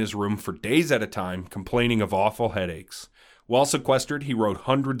away in his room for days at a time, complaining of awful headaches. While sequestered, he wrote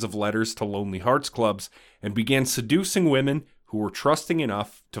hundreds of letters to Lonely Hearts Clubs and began seducing women who were trusting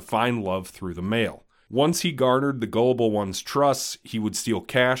enough to find love through the mail. Once he garnered the gullible ones' trust, he would steal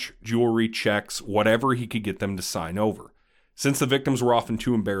cash, jewelry, checks, whatever he could get them to sign over. Since the victims were often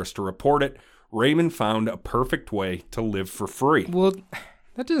too embarrassed to report it, Raymond found a perfect way to live for free. Well,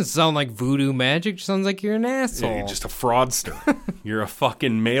 that doesn't sound like voodoo magic. It sounds like you're an asshole. Yeah, you're just a fraudster. You're a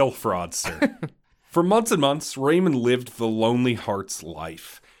fucking male fraudster. For months and months, Raymond lived the Lonely Hearts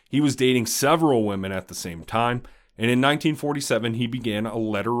life. He was dating several women at the same time, and in 1947 he began a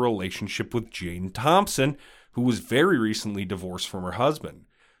letter relationship with Jane Thompson, who was very recently divorced from her husband.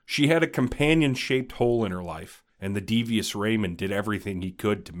 She had a companion-shaped hole in her life, and the devious Raymond did everything he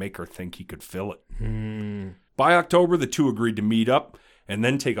could to make her think he could fill it. By October, the two agreed to meet up and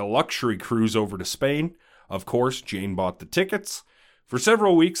then take a luxury cruise over to Spain. Of course, Jane bought the tickets. For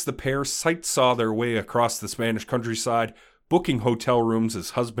several weeks, the pair sight-saw their way across the Spanish countryside, booking hotel rooms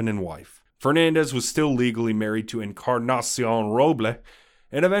as husband and wife. Fernandez was still legally married to Encarnacion Roble,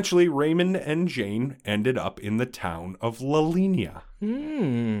 and eventually Raymond and Jane ended up in the town of La Línea.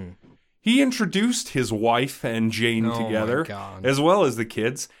 He introduced his wife and Jane together, as well as the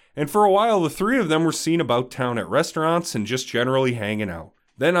kids, and for a while the three of them were seen about town at restaurants and just generally hanging out.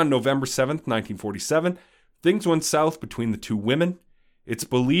 Then on November 7th, 1947, things went south between the two women. It's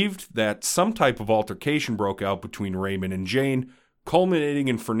believed that some type of altercation broke out between Raymond and Jane, culminating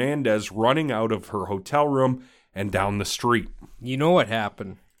in Fernandez running out of her hotel room and down the street. You know what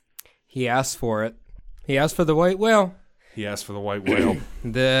happened? He asked for it. He asked for the white whale. He asked for the white whale.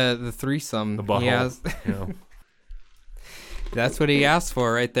 The threesome. The butthole. He asked, That's what he asked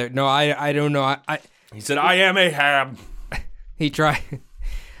for right there. No, I don't know. He said, I am Ahab. He tried.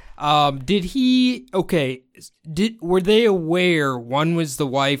 Did he? Okay. Were they aware one was the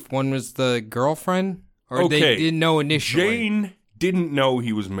wife, one was the girlfriend, or they didn't know initially? Jane didn't know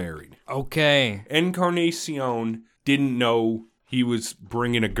he was married. Okay. Encarnacion didn't know he was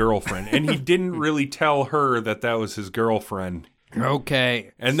bringing a girlfriend, and he didn't really tell her that was his girlfriend.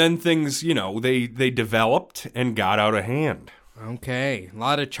 Okay. And then things, they developed and got out of hand. Okay. A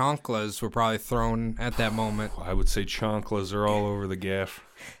lot of chanclas were probably thrown at that moment. I would say chanclas are all over the gaff.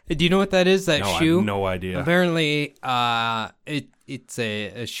 Do you know what that is, that shoe? I have no idea. Apparently, it's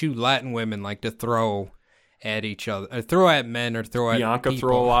a shoe Latin women like to throw at each other, or throw at men, or throw at Bianca people.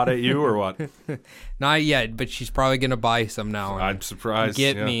 throw a lot at you, or what? Not yet, but she's probably going to buy some now. I'm surprised.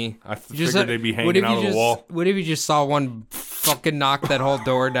 Get me. I figured they'd be hanging out of the wall. What if you just saw one fucking knock that whole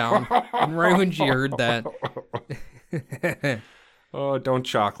door down? And right when she heard that. Oh, don't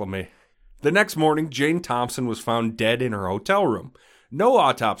chocolate me. The next morning, Jane Thompson was found dead in her hotel room. No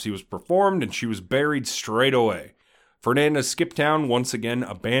autopsy was performed, and she was buried straight away. Fernandez skipped town, once again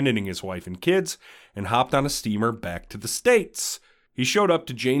abandoning his wife and kids, and hopped on a steamer back to the States. He showed up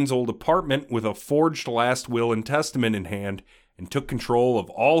to Jane's old apartment with a forged last will and testament in hand and took control of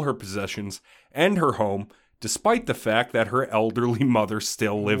all her possessions and her home, despite the fact that her elderly mother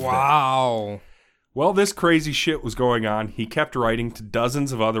still lived there. Wow. While this crazy shit was going on, he kept writing to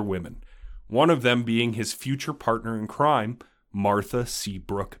dozens of other women, one of them being his future partner in crime, Martha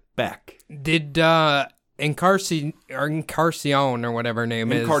Seabrook Beck. Did Encarnacion or whatever her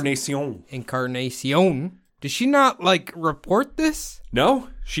name is. Encarnacion. Did she not report this? No,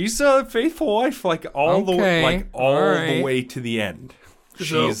 she's a faithful wife, all the way to the end.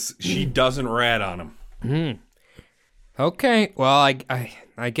 She doesn't rat on him. Okay, well,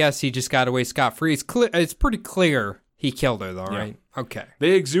 I guess he just got away scot-free. It's pretty clear he killed her, though, right? Okay.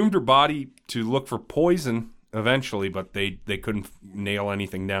 They exhumed her body to look for poison eventually, but they couldn't nail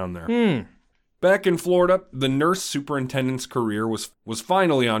anything down there. Back in Florida, the nurse superintendent's career was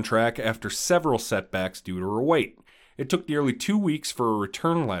finally on track after several setbacks due to her weight. It took nearly 2 weeks for a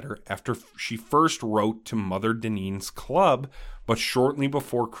return letter after she first wrote to Mother Deneen's club, but shortly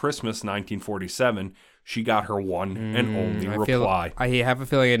before Christmas 1947, she got her one and only reply. I have a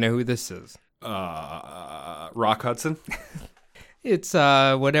feeling I know who this is. Rock Hudson? It's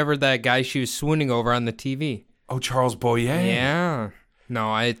whatever that guy she was swooning over on the TV. Oh, Charles Boyer. Yeah.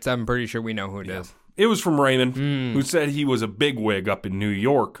 No, I'm pretty sure we know who it is. It was from Raymond, who said he was a bigwig up in New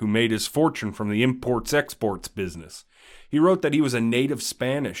York who made his fortune from the imports-exports business. He wrote that he was a native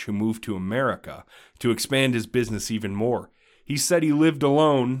Spanish who moved to America to expand his business even more. He said he lived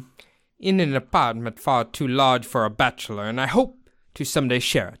alone in an apartment far too large for a bachelor, and I hope to someday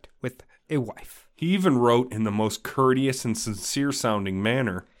share it with a wife. He even wrote in the most courteous and sincere-sounding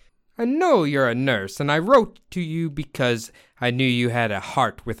manner, I know you're a nurse, and I wrote to you because I knew you had a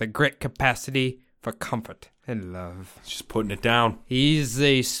heart with a great capacity for comfort and love. Just putting it down. He's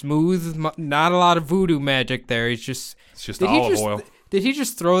a smooth, not a lot of voodoo magic there. It's just olive oil. Did he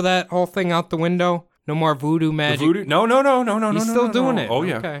just throw that whole thing out the window? No more voodoo magic? No. He's still doing it. Oh,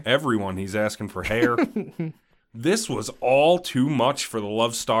 yeah. Okay. Everyone, he's asking for hair. This was all too much for the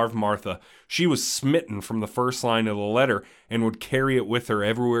love-starved Martha. She was smitten from the first line of the letter and would carry it with her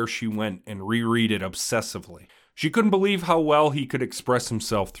everywhere she went and reread it obsessively. She couldn't believe how well he could express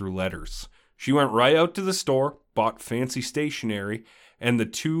himself through letters. She went right out to the store, bought fancy stationery, and the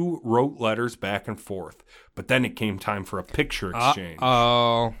two wrote letters back and forth. But then it came time for a picture exchange.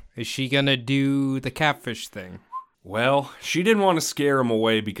 Oh, is she gonna do the catfish thing? Well, she didn't want to scare him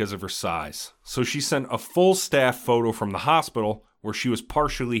away because of her size, so she sent a full staff photo from the hospital where she was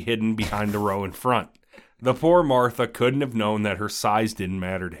partially hidden behind the row in front. The poor Martha couldn't have known that her size didn't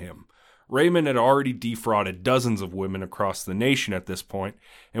matter to him. Raymond had already defrauded dozens of women across the nation at this point,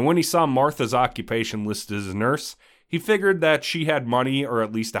 and when he saw Martha's occupation listed as a nurse, he figured that she had money or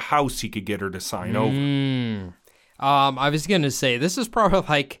at least a house he could get her to sign over. I was going to say, this is probably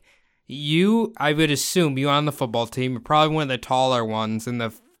like you, I would assume, you on the football team, you're probably one of the taller ones in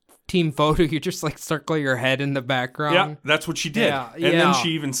the team photo. You just circle your head in the background. Yeah, that's what she did. Yeah. Then she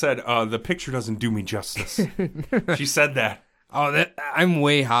even said, the picture doesn't do me justice. She said that. Oh, I'm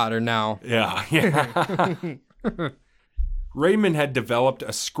way hotter now. Yeah. Raymond had developed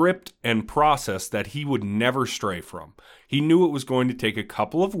a script and process that he would never stray from. He knew it was going to take a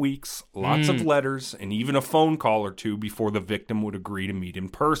couple of weeks, lots of letters, and even a phone call or two before the victim would agree to meet in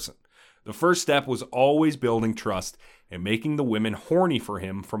person. The first step was always building trust and making the women horny for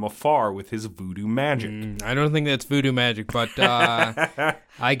him from afar with his voodoo magic. I don't think that's voodoo magic, but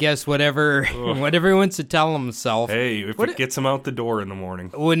I guess whatever he wants to tell himself. Hey, if it gets him out the door in the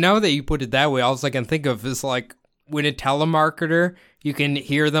morning. Well, now that you put it that way, all I can think of is when a telemarketer, you can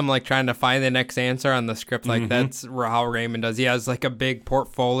hear them trying to find the next answer on the script. That's how Raymond does. He has a big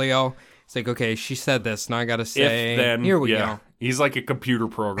portfolio. It's okay, she said this. Now I got to say, if then, here we go. He's like a computer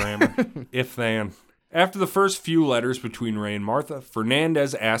programmer. If then. After the first few letters between Ray and Martha,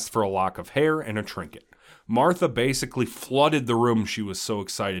 Fernandez asked for a lock of hair and a trinket. Martha basically flooded the room, she was so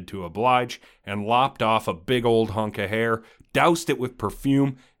excited to oblige, and lopped off a big old hunk of hair, doused it with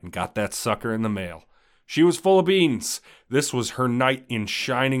perfume, and got that sucker in the mail. She was full of beans. This was her knight in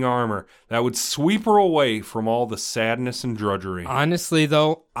shining armor that would sweep her away from all the sadness and drudgery. Talk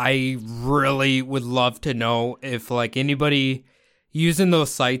though, I really would love to know if anybody using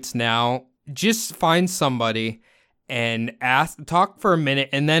those sites now, just find somebody and talk for a minute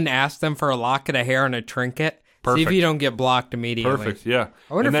and then ask them for a locket of hair and a trinket. Perfect. See if you don't get blocked immediately. Perfect, yeah.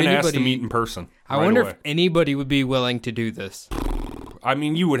 And then ask to meet in person. I wonder if anybody would be willing to do this. I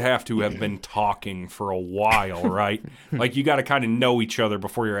mean, you would have to have been talking for a while, right? Like, you got to kind of know each other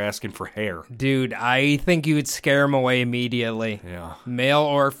before you're asking for hair. Dude, I think you would scare him away immediately. Yeah. Male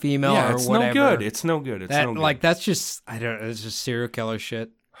or female or it's whatever. no good. It's no good. It's no good. Like, that's just, it's just serial killer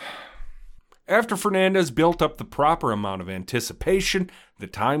shit. After Fernandez built up the proper amount of anticipation, the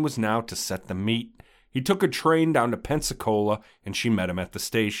time was now to set the meet. He took a train down to Pensacola, and she met him at the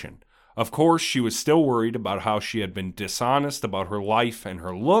station. Of course, she was still worried about how she had been dishonest about her life and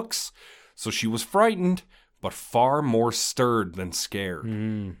her looks, so she was frightened, but far more stirred than scared.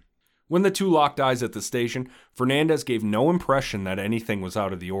 When the two locked eyes at the station, Fernandez gave no impression that anything was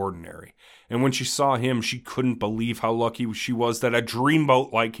out of the ordinary. And when she saw him, she couldn't believe how lucky she was that a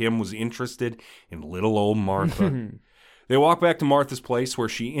dreamboat like him was interested in little old Martha. They walked back to Martha's place, where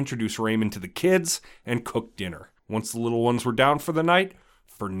she introduced Raymond to the kids and cooked dinner. Once the little ones were down for the night,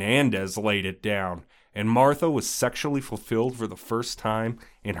 Fernandez laid it down, and Martha was sexually fulfilled for the first time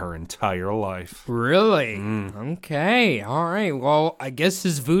in her entire life. Really? Okay. All right. Well, I guess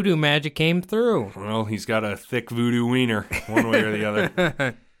his voodoo magic came through. Well, he's got a thick voodoo wiener, one way or the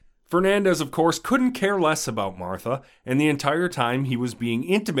other. Fernandez, of course, couldn't care less about Martha, and the entire time he was being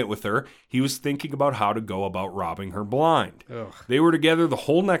intimate with her, he was thinking about how to go about robbing her blind. Ugh. They were together the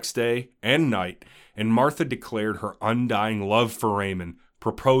whole next day and night, and Martha declared her undying love for Raymond,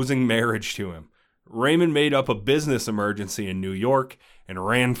 proposing marriage to him. Raymond made up a business emergency in New York and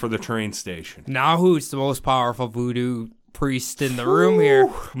ran for the train station. Now who's the most powerful voodoo priest in the room here?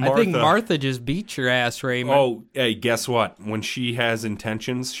 I think Martha just beat your ass, Raymond. Oh, hey, guess what? When she has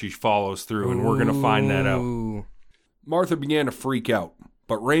intentions, she follows through, and we're going to find that out. Martha began to freak out,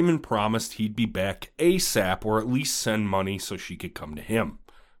 but Raymond promised he'd be back ASAP, or at least send money so she could come to him.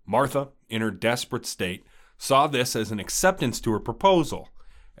 Martha, in her desperate state, saw this as an acceptance to her proposal.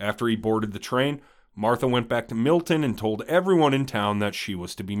 After he boarded the train, Martha went back to Milton and told everyone in town that she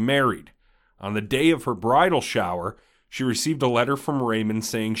was to be married. On the day of her bridal shower, she received a letter from Raymond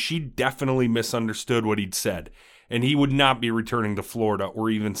saying she definitely misunderstood what he'd said, and he would not be returning to Florida or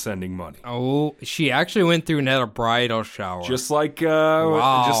even sending money. Oh, she actually went through and had a bridal shower. Just like,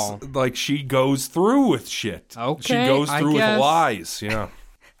 Wow. just like she goes through with shit. Okay, she goes through with lies. Yeah,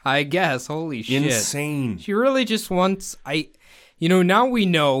 I guess. Holy shit. insane. She really just wants, now we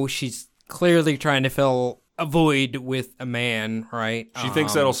know she's clearly trying to fill a void with a man, right? She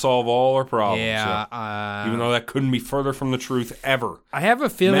thinks that'll solve all her problems. Yeah. Even though that couldn't be further from the truth ever. I have a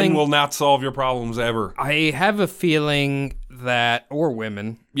feeling. Men will not solve your problems ever. I have a feeling that, or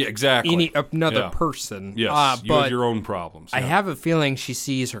women. Yeah, exactly. Another person. Yes, you have your own problems. I yeah. have a feeling she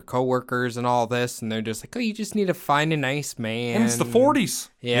sees her coworkers and all this, and they're just like, oh, you just need to find a nice man. And it's the 40s.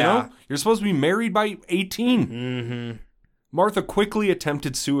 Yeah. You know? You're supposed to be married by 18. Mm-hmm. Martha quickly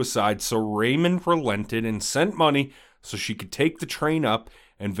attempted suicide, so Raymond relented and sent money so she could take the train up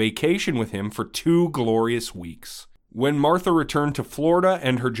and vacation with him for 2 glorious weeks. When Martha returned to Florida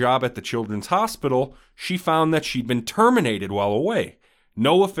and her job at the Children's Hospital, she found that she'd been terminated while away.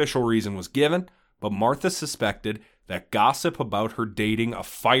 No official reason was given, but Martha suspected that gossip about her dating a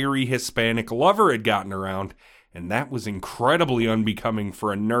fiery Hispanic lover had gotten around, and that was incredibly unbecoming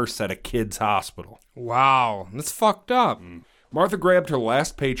for a nurse at a kid's hospital. Wow, that's fucked up. Martha grabbed her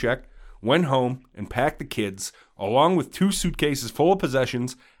last paycheck, went home, and packed the kids, along with 2 suitcases full of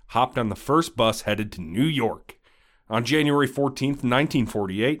possessions, hopped on the first bus headed to New York. On January 14th,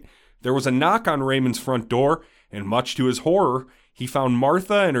 1948, there was a knock on Raymond's front door, and much to his horror, he found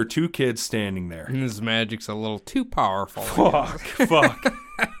Martha and her 2 kids standing there. His magic's a little too powerful. Fuck.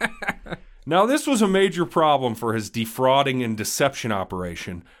 Now, this was a major problem for his defrauding and deception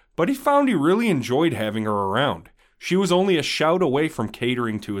operation, but he found he really enjoyed having her around. She was only a shout away from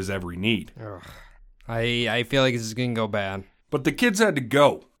catering to his every need. Ugh. I feel like this is going to go bad. But the kids had to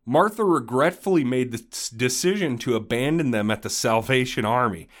go. Martha regretfully made the decision to abandon them at the Salvation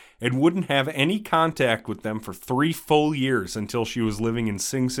Army and wouldn't have any contact with them for 3 full years until she was living in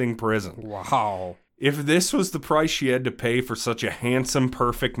Sing Sing prison. Wow. If this was the price she had to pay for such a handsome,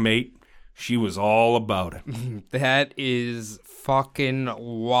 perfect mate, she was all about it. That is fucking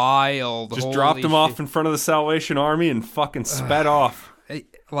wild. Just dropped him off in front of the Salvation Army and fucking sped off.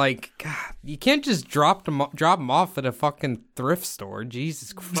 Like, God, you can't just drop them off at a fucking thrift store.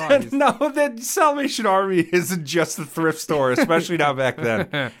 Jesus Christ. No, the Salvation Army isn't just a thrift store, especially not back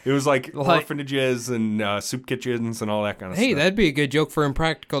then. It was like orphanages and soup kitchens and all that kind of stuff. Hey, that'd be a good joke for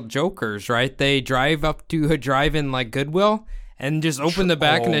Impractical Jokers, right? They drive up to a drive-in like Goodwill and just open the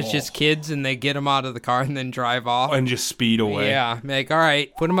back and it's just kids and they get them out of the car and then drive off. And just speed away. Yeah, like, all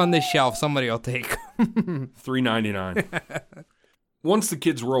right, put them on this shelf. Somebody will take them. $3.99. Once the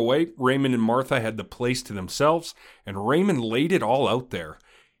kids were away, Raymond and Martha had the place to themselves, and Raymond laid it all out there.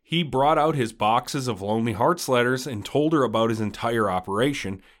 He brought out his boxes of Lonely Hearts letters and told her about his entire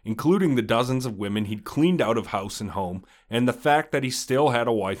operation, including the dozens of women he'd cleaned out of house and home, and the fact that he still had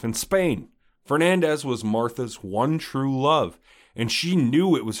a wife in Spain. Fernandez was Martha's one true love, and she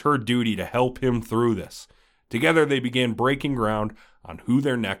knew it was her duty to help him through this. Together they began breaking ground on who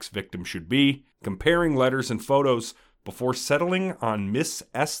their next victim should be, comparing letters and photos before settling on Miss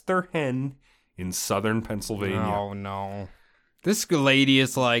Esther Henn in southern Pennsylvania. Oh, no. This lady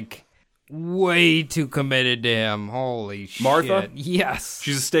is like way too committed to him. Holy shit. Martha? Yes.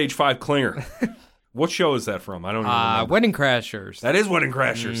 She's a stage 5 clinger. What show is that from? I don't even remember. Wedding Crashers. That is Wedding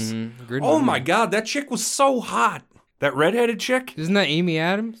Crashers. Mm-hmm. Oh my God, that chick was so hot. That redheaded chick? Isn't that Amy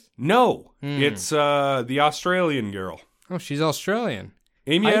Adams? No, it's the Australian girl. Oh, she's Australian.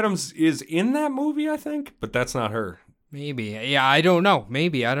 Amy Adams is in that movie, I think, but that's not her. Maybe. Yeah, I don't know.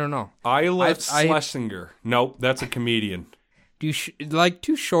 Maybe. I don't know. Isla Schlesinger. Nope, that's a comedian. Do you like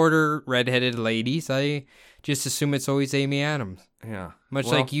two shorter redheaded ladies? I just assume it's always Amy Adams. Yeah. Much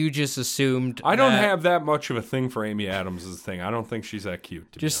like you just assumed. I don't have that much of a thing for Amy Adams as a thing. I don't think she's that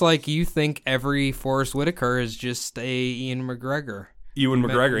cute. Just like you think every Forrest Whitaker is just a Ian McGregor. Ewan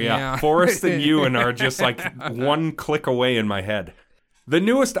McGregor, yeah. Forrest and Ewan are just like one click away in my head. The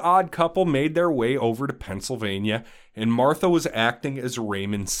newest odd couple made their way over to Pennsylvania, and Martha was acting as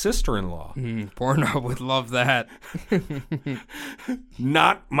Raymond's sister-in-law. Pornhub would love that.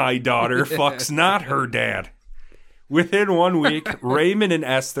 Not my daughter, fucks not her dad. Within 1 week, Raymond and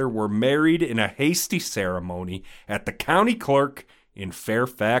Esther were married in a hasty ceremony at the county clerk in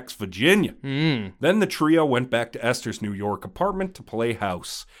Fairfax, Virginia. Then the trio went back to Esther's New York apartment to play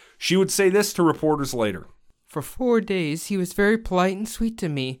house. She would say this to reporters later. For 4 days, he was very polite and sweet to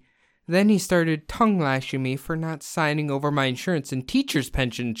me. Then he started tongue-lashing me for not signing over my insurance and teacher's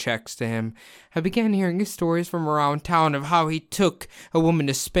pension checks to him. I began hearing his stories from around town of how he took a woman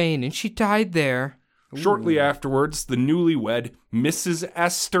to Spain and she died there. Shortly afterwards, the newlywed Mrs.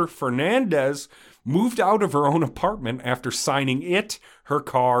 Esther Fernandez moved out of her own apartment after signing it, her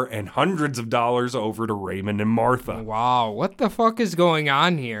car, and hundreds of dollars over to Raymond and Martha. Wow, what the fuck is going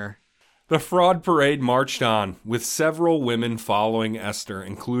on here? The fraud parade marched on, with several women following Esther,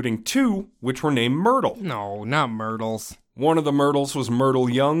 including 2 which were named Myrtle. No, not Myrtles. One of the Myrtles was Myrtle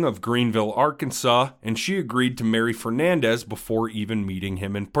Young of Greenville, Arkansas, and she agreed to marry Fernandez before even meeting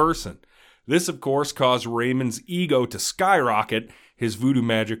him in person. This, of course, caused Raymond's ego to skyrocket. His voodoo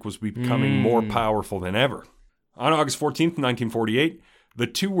magic was becoming more powerful than ever. On August 14th, 1948, the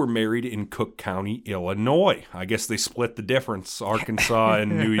 2 were married in Cook County, Illinois. I guess they split the difference, Arkansas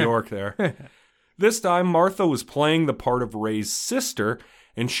and New York there. This time, Martha was playing the part of Ray's sister,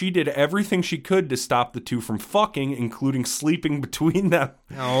 and she did everything she could to stop the 2 from fucking, including sleeping between them.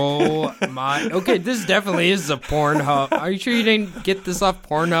 Oh my. Okay, this definitely is a Pornhub. Are you sure you didn't get this off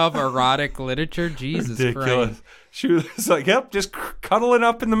Pornhub erotic literature? Jesus Ridiculous. Christ. She was like, yep, just cuddling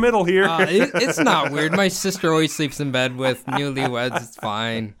up in the middle here. It's not weird. My sister always sleeps in bed with newlyweds. It's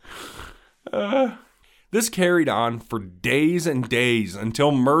fine. This carried on for days and days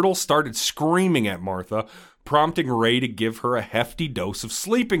until Myrtle started screaming at Martha, prompting Ray to give her a hefty dose of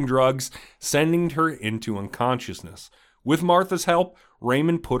sleeping drugs, sending her into unconsciousness. With Martha's help,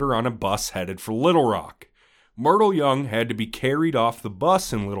 Raymond put her on a bus headed for Little Rock. Myrtle Young had to be carried off the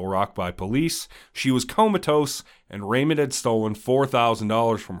bus in Little Rock by police. She was comatose, and Raymond had stolen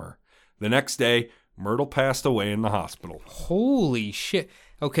 $4,000 from her. The next day, Myrtle passed away in the hospital. Holy shit.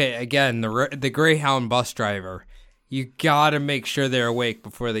 Okay, again, the Greyhound bus driver. You gotta make sure they're awake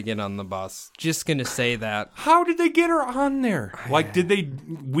before they get on the bus. Just gonna say that. How did they get her on there? Like, did they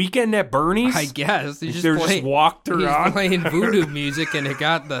weekend at Bernie's? I guess. They just walked her on? He's playing voodoo music, and it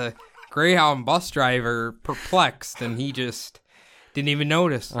got the Greyhound bus driver perplexed, and he just didn't even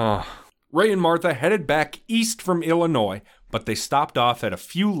notice. Ray and Martha headed back east from Illinois, but they stopped off at a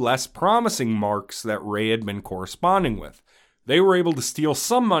few less promising marks that Ray had been corresponding with. They were able to steal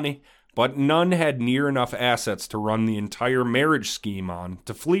some money, but none had near enough assets to run the entire marriage scheme on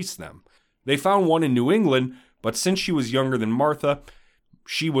to fleece them. They found one in New England, but since she was younger than Martha,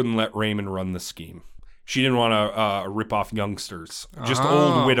 she wouldn't let Raymond run the scheme. She didn't want to rip off youngsters, just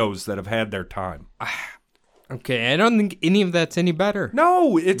old widows that have had their time. Okay, I don't think any of that's any better.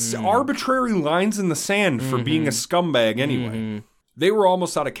 No, it's arbitrary lines in the sand for being a scumbag anyway. They were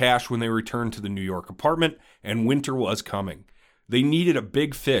almost out of cash when they returned to the New York apartment, and winter was coming. They needed a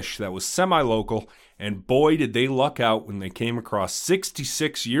big fish that was semi-local, and boy did they luck out when they came across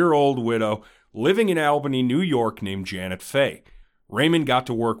 66-year-old widow living in Albany, New York named Janet Fay. Raymond got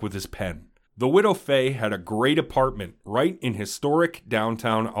to work with his pen. The widow Fay had a great apartment right in historic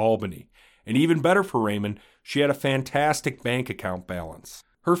downtown Albany. And even better for Raymond, she had a fantastic bank account balance.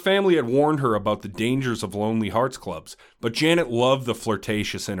 Her family had warned her about the dangers of Lonely Hearts Clubs, but Janet loved the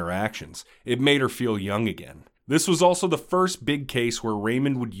flirtatious interactions. It made her feel young again. This was also the first big case where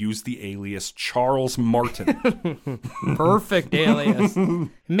Raymond would use the alias Charles Martin. Perfect alias.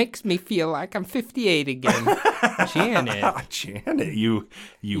 Makes me feel like I'm 58 again. Janet. Janet, you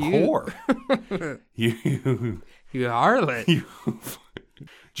whore. You harlot.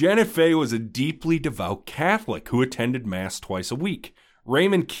 Janet Fay was a deeply devout Catholic who attended Mass twice a week.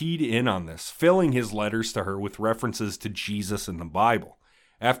 Raymond keyed in on this, filling his letters to her with references to Jesus and the Bible.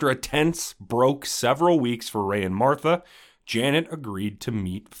 After a tense, broke several weeks for Ray and Martha, Janet agreed to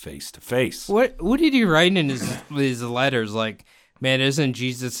meet face to face. What did he write in his letters? Like, man, isn't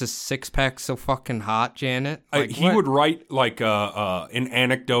Jesus' six-pack so fucking hot, Janet? Like, he would write like an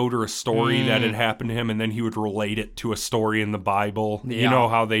anecdote or a story that had happened to him, and then he would relate it to a story in the Bible. Yeah. You know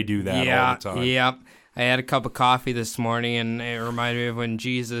how they do that all the time. Yeah. I had a cup of coffee this morning, and it reminded me of when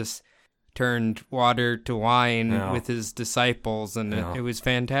Jesus turned water to wine with his disciples, and it was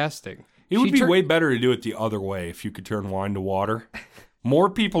fantastic. It would be way better to do it the other way if you could turn wine to water. More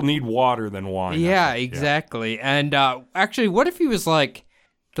people need water than wine. Yeah, exactly. Yeah. And actually, what if he was like,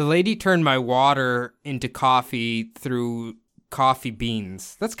 the lady turned my water into coffee through coffee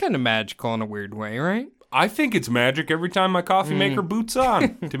beans? That's kind of magical in a weird way, right? I think it's magic every time my coffee maker boots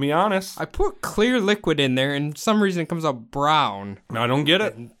on, to be honest. I put clear liquid in there, and for some reason it comes out brown. I don't get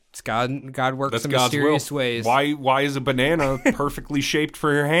it. It's God works in mysterious ways. Why is a banana perfectly shaped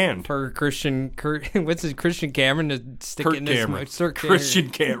for your hand? For Christian Cameron to stick it in his mouth. Christian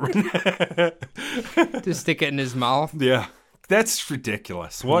Cameron. To stick it in his mouth. Yeah. That's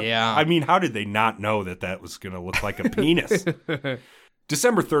ridiculous. What? Yeah. I mean, how did they not know that was going to look like a penis?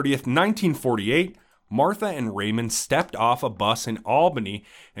 December 30th, 1948, Martha and Raymond stepped off a bus in Albany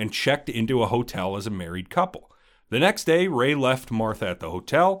and checked into a hotel as a married couple. The next day, Ray left Martha at the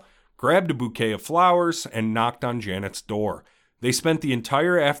hotel, grabbed a bouquet of flowers, and knocked on Janet's door. They spent the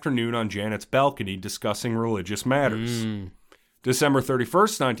entire afternoon on Janet's balcony discussing religious matters. December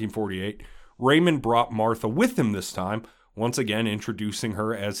 31st, 1948, Raymond brought Martha with him this time, once again introducing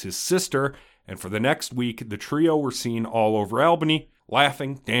her as his sister, and for the next week, the trio were seen all over Albany,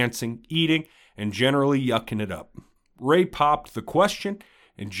 laughing, dancing, eating, and generally yucking it up. Ray popped the question,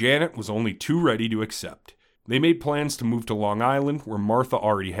 and Janet was only too ready to accept. They made plans to move to Long Island, where Martha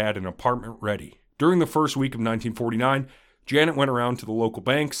already had an apartment ready. During the first week of 1949, Janet went around to the local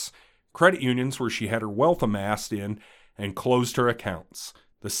banks, credit unions where she had her wealth amassed in, and closed her accounts.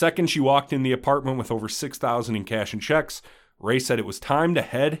 The second she walked in the apartment with over $6,000 in cash and checks, Ray said it was time to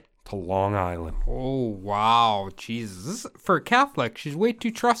head to Long Island. Oh, wow. Jesus. For a Catholic, she's way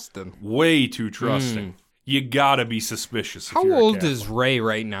too trusting. Way too trusting. You gotta be suspicious if How you're old a Catholic. is Ray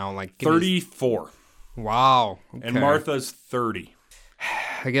right now? Like 34. Wow. Okay. And Martha's 30.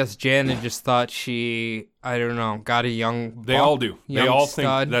 I guess Janet just thought she, I don't know, got a young They all do. They all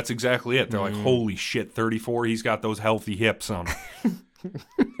stud. think that's exactly it. They're like, holy shit, 34, he's got those healthy hips on him.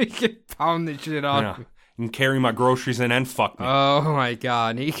 He can pound the shit on. Yeah. And carry my groceries in and fuck me. Oh my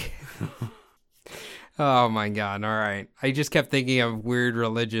god. Oh my god. All right. I just kept thinking of weird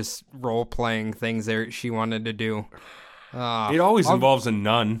religious role-playing things she wanted to do. It always involves a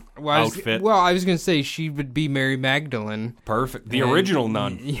nun outfit. I was going to say she would be Mary Magdalene. Perfect. The original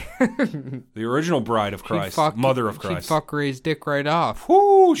nun. The original bride of Christ. Mother of Christ. She'd fuck Ray's dick right off.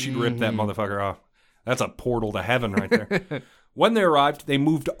 Whoo! She'd rip that motherfucker off. That's a portal to heaven right there. When they arrived, they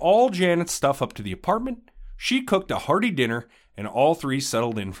moved all Janet's stuff up to the apartment. She cooked a hearty dinner, and all three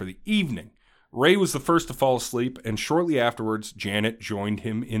settled in for the evening. Ray was the first to fall asleep, and shortly afterwards, Janet joined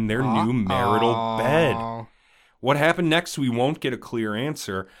him in their new marital bed. What happened next, we won't get a clear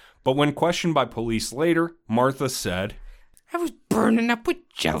answer, but when questioned by police later, Martha said, I was burning up with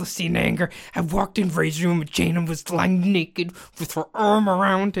jealousy and anger. I walked in Ray's room and Janet was lying naked with her arm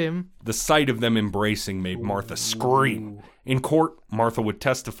around him. The sight of them embracing made Martha scream. In court, Martha would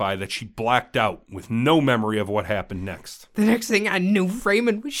testify that she blacked out with no memory of what happened next. The next thing I knew,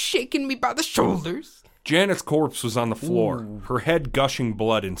 Raymond was shaking me by the shoulders. Janet's corpse was on the floor, her head gushing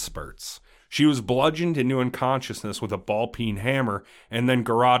blood in spurts. She was bludgeoned into unconsciousness with a ball-peen hammer and then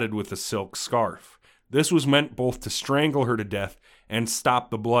garroted with a silk scarf. This was meant both to strangle her to death and stop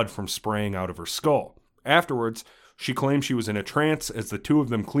the blood from spraying out of her skull. Afterwards, she claimed she was in a trance as the two of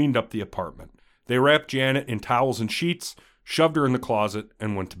them cleaned up the apartment. They wrapped Janet in towels and sheets, shoved her in the closet,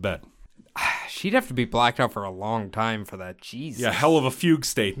 and went to bed. She'd have to be blacked out for a long time for that. Jesus. Yeah, hell of a fugue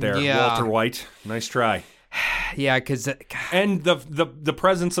state there, Walter White. Nice try. Yeah, because... And the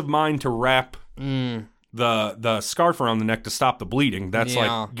presence of mind to wrap the scarf around the neck to stop the bleeding. That's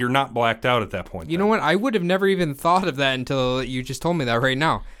like, you're not blacked out at that point. You know what? I would have never even thought of that until you just told me that right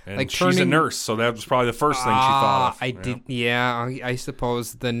now. And like she's a nurse, so that was probably the first thing she thought of. I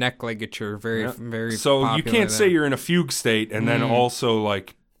suppose the neck ligature, very So you can't say there. you're in a fugue state and then also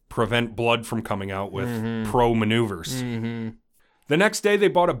like prevent blood from coming out with pro maneuvers. The next day, they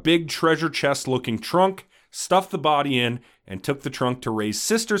bought a big treasure chest-looking trunk, stuffed the body in, and took the trunk to Ray's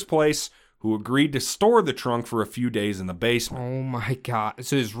sister's place, who agreed to store the trunk for a few days in the basement. Oh my God.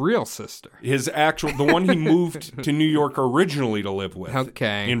 So his real sister. The one he moved to New York originally to live with.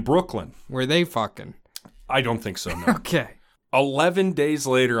 Okay. In Brooklyn. Were they fucking? I don't think so, no. Okay. 11 days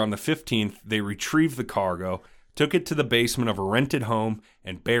later, on the 15th, they retrieved the cargo, took it to the basement of a rented home,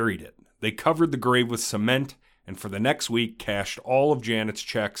 and buried it. They covered the grave with cement, and for the next week, cashed all of Janet's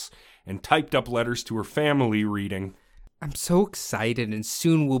checks and typed up letters to her family reading, I'm so excited, and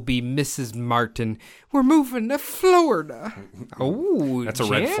soon we'll be Mrs. Martin. We're moving to Florida. Oh, that's a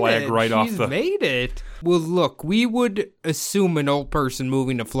Janet, red flag right off the... She's made it. Well, look, we would assume an old person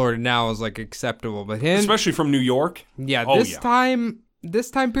moving to Florida now is, like, acceptable, but him... Especially from New York? Yeah, this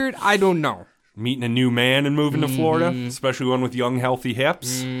time period, I don't know. Meeting a new man and moving to Florida, especially one with young, healthy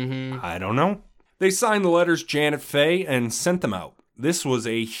hips? I don't know. They signed the letters Janet Fay and sent them out. This was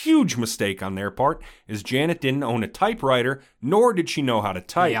a huge mistake on their part, as Janet didn't own a typewriter, nor did she know how to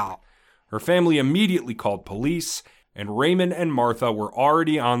type. Yeah. Her family immediately called police, and Raymond and Martha were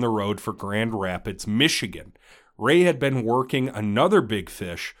already on the road for Grand Rapids, Michigan. Ray had been working another big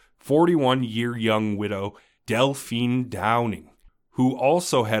fish, 41-year-young widow Delphine Downing, who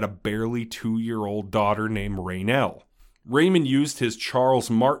also had a barely 2-year-old daughter named Raynell. Raymond used his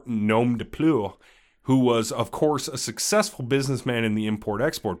Charles Martin nom de plume, who was, of course, a successful businessman in the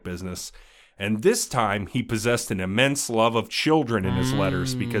import-export business, and this time he possessed an immense love of children in his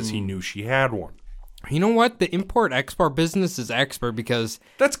letters because he knew she had one. You know what? The import-export business is expert because...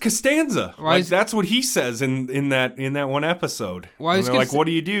 That's Costanza. That's what he says in that one episode. Well, they're like, what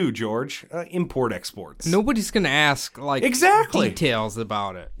do you do, George? Import-exports. Nobody's going to ask, like, details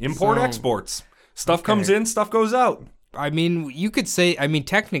about it. Import-exports. Stuff comes in, stuff goes out. I mean,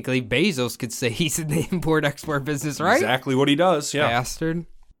 technically, Bezos could say he's in the import-export business, right? Exactly what he does, yeah. Bastard.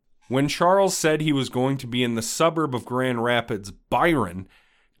 When Charles said he was going to be in the suburb of Grand Rapids, Byron,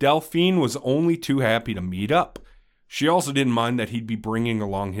 Delphine was only too happy to meet up. She also didn't mind that he'd be bringing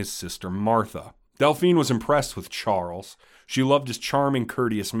along his sister, Martha. Delphine was impressed with Charles. She loved his charming,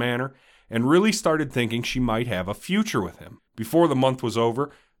 courteous manner, and really started thinking she might have a future with him. Before the month was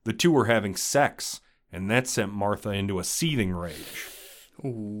over, the two were having sex, and that sent Martha into a seething rage.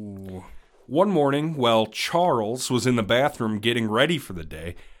 Ooh. One morning, while Charles was in the bathroom getting ready for the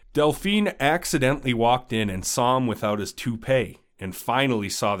day, Delphine accidentally walked in and saw him without his toupee, and finally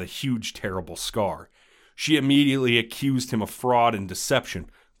saw the huge, terrible scar. She immediately accused him of fraud and deception,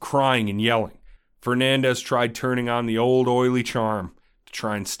 crying and yelling. Fernandez tried turning on the old oily charm to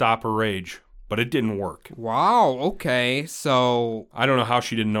try and stop her rage, but it didn't work. Wow, okay, so... I don't know how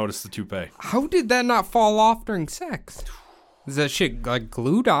she didn't notice the toupee. How did that not fall off during sex? Is that shit, like,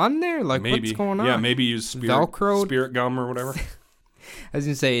 glued on there? Like, maybe. What's going on? Yeah, maybe use spirit gum or whatever. I was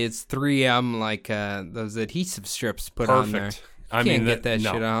going to say, it's 3M, like, those adhesive strips put on there. I can't get that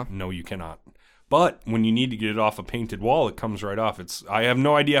shit off. No, you cannot. But when you need to get it off a painted wall, it comes right off. I have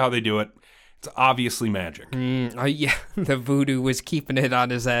no idea how they do it. It's obviously magic. Yeah, the voodoo was keeping it on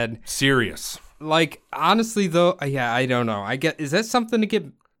his head. Serious. Like, honestly, though, yeah, I don't know. Is that something to get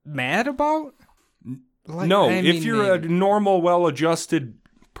mad about? Like, no, if you're a normal, well-adjusted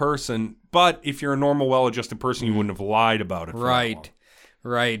person, but if you're a normal, well-adjusted person, you wouldn't have lied about it. Right.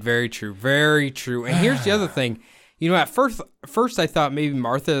 Very true. Very true. And here's the other thing. You know, at first I thought maybe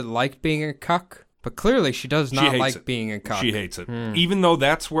Martha liked being a cuck, but clearly she does not like being a cuck. She hates it. Even though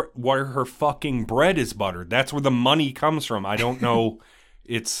that's where her fucking bread is buttered. That's where the money comes from. I don't know.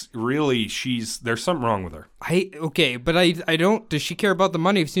 It's really, there's something wrong with her. But I don't, does she care about the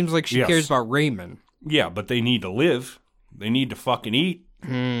money? It seems like she cares about Raymond. Yeah, but they need to live. They need to fucking eat.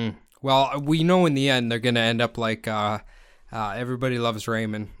 Well, we know in the end they're going to end up like, Everybody Loves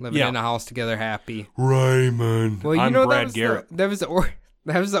Raymond, living in a house together, happy. Raymond. Well, I'm Brad Garrett. That was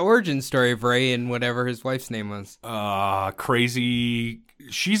the origin story of Ray and whatever his wife's name was. Crazy.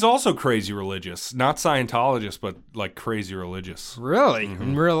 She's also crazy religious. Not Scientologist, but like crazy religious. Really? Mm-hmm.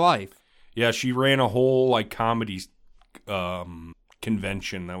 In real life? Yeah, she ran a whole like comedy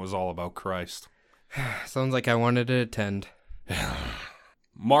convention that was all about Christ. Sounds like I wanted to attend.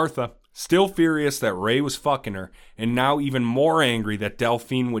 Martha, Still furious that Ray was fucking her, and now even more angry that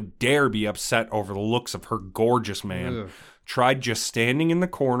Delphine would dare be upset over the looks of her gorgeous man, tried just standing in the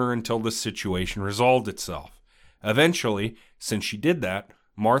corner until the situation resolved itself. Eventually, since she did that,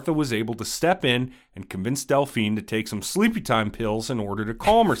 Martha was able to step in and convince Delphine to take some sleepy time pills in order to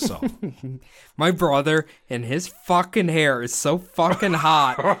calm herself. My brother and his fucking hair is so fucking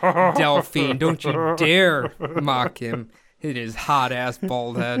hot. Delphine, don't you dare mock him. It is hot-ass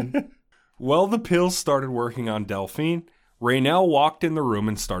bald head. Well, the pills started working on Delphine. Raynell walked in the room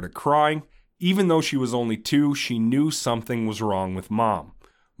and started crying. Even though she was only 2, she knew something was wrong with Mom.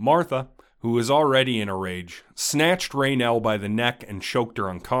 Martha, who was already in a rage, snatched Raynell by the neck and choked her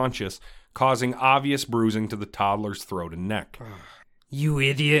unconscious, causing obvious bruising to the toddler's throat and neck. You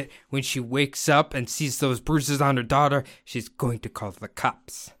idiot. When she wakes up and sees those bruises on her daughter, she's going to call the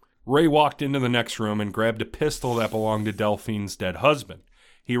cops. Ray walked into the next room and grabbed a pistol that belonged to Delphine's dead husband.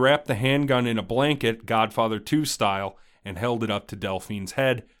 He wrapped the handgun in a blanket, Godfather 2 style, and held it up to Delphine's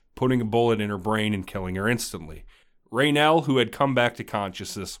head, putting a bullet in her brain and killing her instantly. Raynell, who had come back to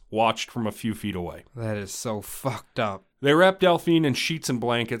consciousness, watched from a few feet away. That is so fucked up. They wrapped Delphine in sheets and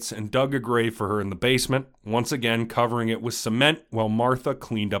blankets and dug a grave for her in the basement, once again covering it with cement while Martha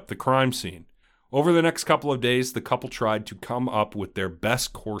cleaned up the crime scene. Over the next couple of days, the couple tried to come up with their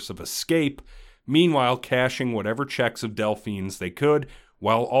best course of escape, meanwhile cashing whatever checks of Delphine's they could,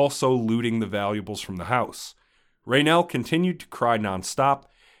 while also looting the valuables from the house. Raynell continued to cry nonstop,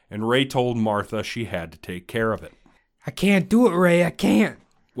 and Ray told Martha she had to take care of it. I can't do it, Ray. I can't.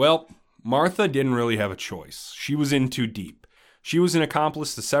 Well, Martha didn't really have a choice. She was in too deep. She was an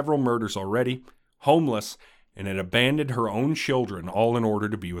accomplice to several murders already, homeless, and had abandoned her own children, all in order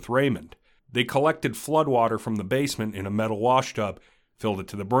to be with Raymond. They collected floodwater from the basement in a metal wash tub, filled it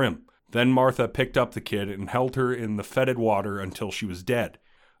to the brim. Then Martha picked up the kid and held her in the fetid water until she was dead.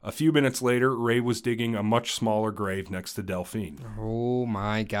 A few minutes later, Ray was digging a much smaller grave next to Delphine. Oh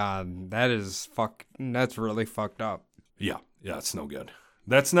my God. That's really fucked up. Yeah, it's no good.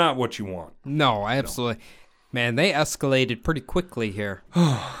 That's not what you want. No, absolutely. No. Man, they escalated pretty quickly here.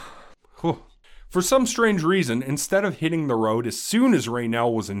 For some strange reason, instead of hitting the road as soon as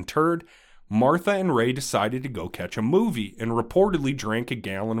Raynell was interred, Martha and Ray decided to go catch a movie and reportedly drank a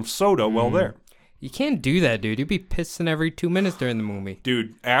gallon of soda while there. You can't do that, dude. You'd be pissing every 2 minutes during the movie.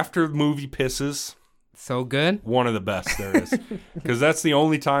 Dude, after the movie pisses... So good? One of the best there is. Because that's the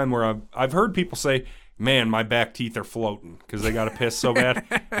only time where I've heard people say, man, my back teeth are floating because they got to piss so bad.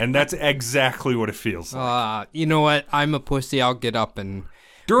 And that's exactly what it feels like. You know what? I'm a pussy. I'll get up and...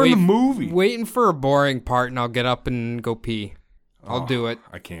 During the movie. Waiting for a boring part, and I'll get up and go pee. I'll do it.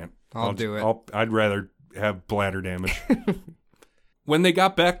 I can't. I'll do it. I'd rather have bladder damage. When they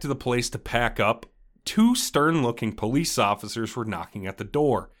got back to the place to pack up, 2 stern-looking police officers were knocking at the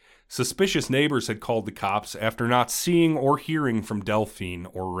door. Suspicious neighbors had called the cops after not seeing or hearing from Delphine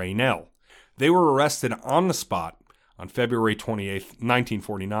or Raynell. They were arrested on the spot on February 28,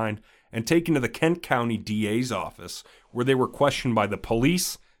 1949, and taken to the Kent County DA's office, where they were questioned by the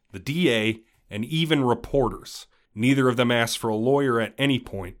police, the DA, and even reporters. Neither of them asked for a lawyer at any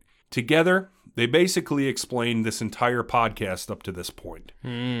point. Together, they basically explained this entire podcast up to this point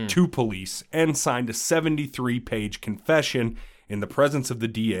to police and signed a 73-page confession in the presence of the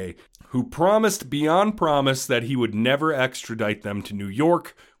DA, who promised beyond promise that he would never extradite them to New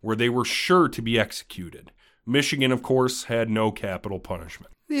York, where they were sure to be executed. Michigan, of course, had no capital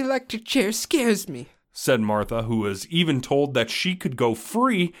punishment. The electric chair scares me, said Martha, who was even told that she could go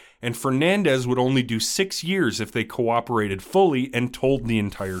free and Fernandez would only do 6 years if they cooperated fully and told the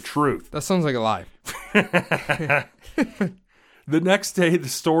entire truth. That sounds like a lie. The next day, the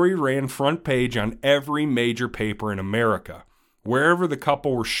story ran front page on every major paper in America. Wherever the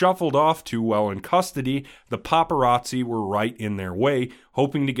couple were shuffled off to while in custody, the paparazzi were right in their way,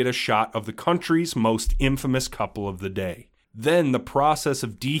 hoping to get a shot of the country's most infamous couple of the day. Then the process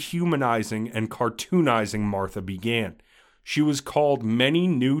of dehumanizing and cartoonizing Martha began. She was called many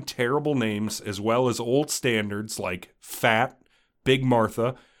new terrible names as well as old standards like Fat, Big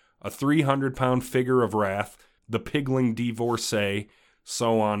Martha, a 300-pound figure of wrath, the Pigling Divorcee,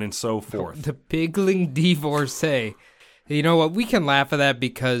 so on and so forth. The Pigling Divorcee. You know what? We can laugh at that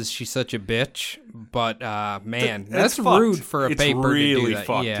because she's such a bitch, but man, that's rude for a paper really to do that.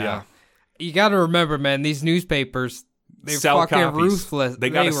 Fucked, yeah. You got to remember, man, these newspapers, they're fucking copies. Ruthless. They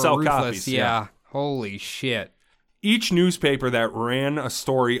got to sell ruthless. copies. Yeah. Holy shit. Each newspaper that ran a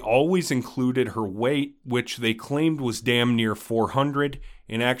story always included her weight, which they claimed was damn near 400.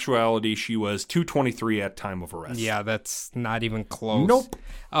 In actuality, she was 223 at time of arrest. Yeah, that's not even close. Nope.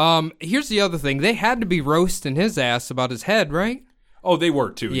 Here's the other thing. They had to be roasting his ass about his head, right? Oh, they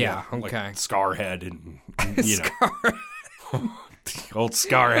were too. Yeah, okay. Like Scarhead and you know. Old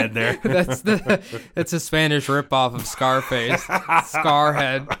Scarhead there. That's a Spanish ripoff of Scarface.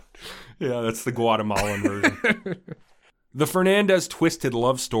 Scarhead. Yeah, that's the Guatemalan version. The Fernandez twisted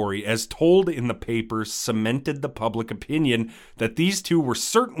love story, as told in the papers, cemented the public opinion that these two were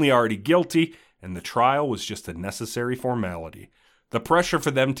certainly already guilty, and the trial was just a necessary formality. The pressure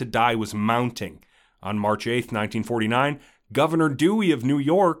for them to die was mounting. On March 8, 1949, Governor Dewey of New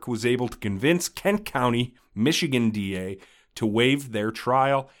York was able to convince Kent County, Michigan DA to waive their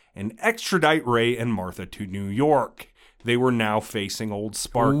trial and extradite Ray and Martha to New York. They were now facing old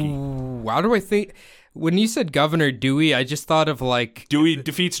Sparky. Ooh, how do I think? When you said Governor Dewey, I just thought of like... Dewey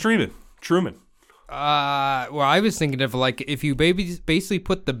defeats Truman. Well, I was thinking of like if you basically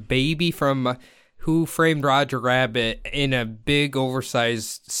put the baby from Who Framed Roger Rabbit in a big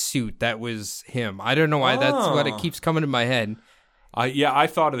oversized suit. That was him. I don't know why that's what it keeps coming to my head. I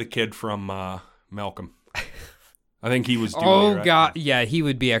thought of the kid from Malcolm. I think he was Dewey. Oh, right? God. Yeah, he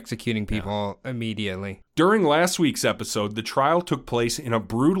would be executing people immediately. During last week's episode, the trial took place in a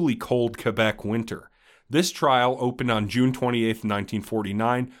brutally cold Quebec winter. This trial opened on June 28,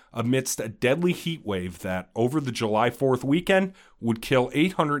 1949, amidst a deadly heat wave that, over the July 4th weekend, would kill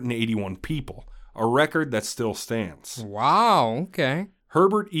 881 people, a record that still stands. Wow, okay.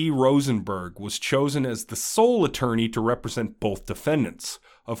 Herbert E. Rosenberg was chosen as the sole attorney to represent both defendants.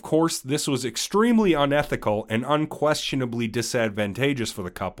 Of course, this was extremely unethical and unquestionably disadvantageous for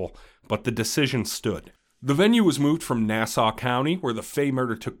the couple, but the decision stood. The venue was moved from Nassau County, where the Fay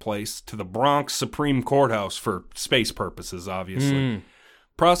murder took place, to the Bronx Supreme Courthouse for space purposes, obviously.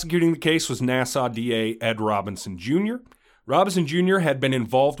 Prosecuting the case was Nassau DA Ed Robinson Jr. Robinson Jr. had been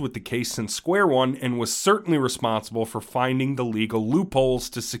involved with the case since square one and was certainly responsible for finding the legal loopholes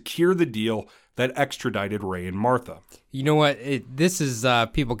to secure the deal that extradited Ray and Martha. You know what? This is,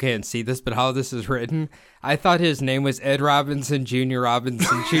 people can't see this, but how this is written, I thought his name was Ed Robinson Jr.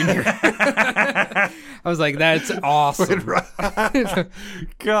 Robinson Jr. I was like, that's awesome.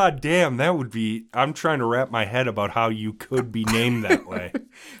 God damn, that would be... I'm trying to wrap my head about how you could be named that way.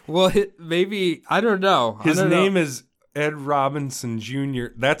 Well, maybe, I don't know. His name is Ed Robinson Jr.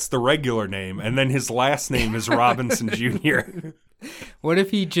 That's the regular name, and then his last name is Robinson Jr. What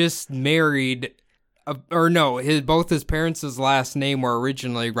if he just married, both his parents' last name were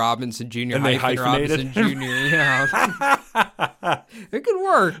originally Robinson Jr. And they hyphenated? Robinson Jr. Yeah. It could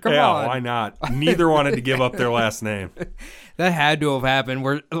work. Come on. Yeah, why not? Neither wanted to give up their last name. That had to have happened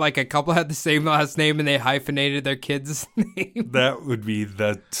where like a couple had the same last name and they hyphenated their kid's name. That would be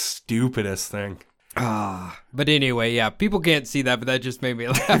the stupidest thing. But anyway, yeah, people can't see that, but that just made me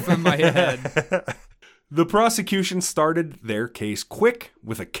laugh in my head. The prosecution started their case quick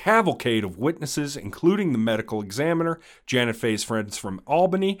with a cavalcade of witnesses, including the medical examiner, Janet Fay's friends from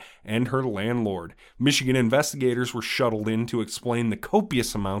Albany, and her landlord. Michigan investigators were shuttled in to explain the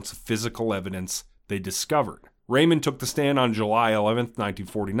copious amounts of physical evidence they discovered. Raymond took the stand on July 11,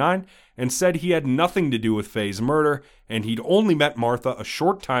 1949, and said he had nothing to do with Fay's murder, and he'd only met Martha a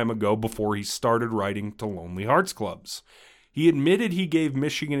short time ago before he started writing to Lonely Hearts Clubs. He admitted he gave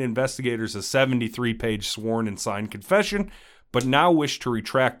Michigan investigators a 73-page sworn and signed confession, but now wished to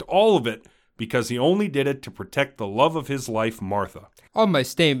retract all of it because he only did it to protect the love of his life, Martha. All my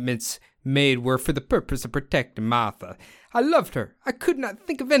statements made were for the purpose of protecting Martha. I loved her. I could not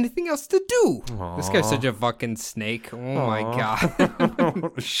think of anything else to do. Aww. This guy's such a fucking snake. Oh, my God.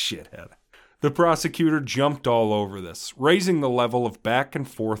 Shithead. The prosecutor jumped all over this, raising the level of back and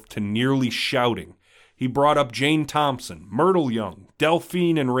forth to nearly shouting. He brought up Jane Thompson, Myrtle Young,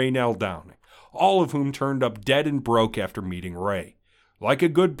 Delphine, and Raynell Downing, all of whom turned up dead and broke after meeting Ray. Like a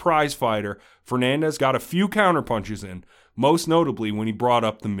good prize fighter, Fernandez got a few counterpunches in, most notably when he brought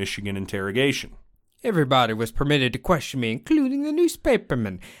up the Michigan interrogation. Everybody was permitted to question me, including the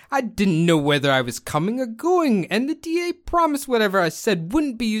newspapermen. I didn't know whether I was coming or going, and the DA promised whatever I said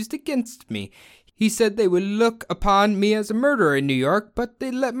wouldn't be used against me. He said they would look upon me as a murderer in New York, but they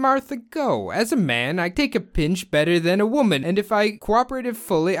let Martha go. As a man, I take a pinch better than a woman, and if I cooperated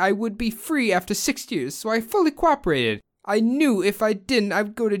fully, I would be free after 6 years, so I fully cooperated. I knew if I didn't, I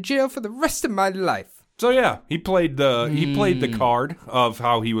would go to jail for the rest of my life. So yeah, he played the card of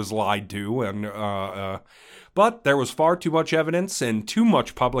how he was lied to, and but there was far too much evidence and too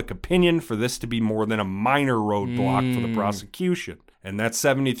much public opinion for this to be more than a minor roadblock for the prosecution. And that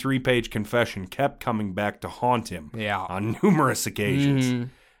 73-page confession kept coming back to haunt him on numerous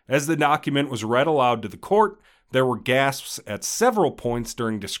occasions. As the document was read aloud to the court, there were gasps at several points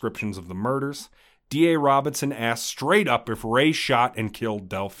during descriptions of the murders. D.A. Robinson asked straight up if Ray shot and killed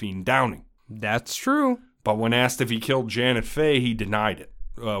Delphine Downing. That's true. But when asked if he killed Janet Faye, he denied it.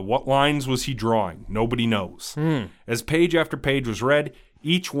 What lines was he drawing? Nobody knows. As page after page was read,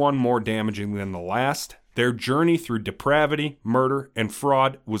 each one more damaging than the last, their journey through depravity, murder, and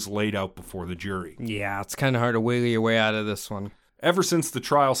fraud was laid out before the jury. Yeah, it's kind of hard to wiggle your way out of this one. Ever since the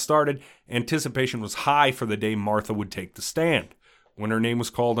trial started, anticipation was high for the day Martha would take the stand. When her name was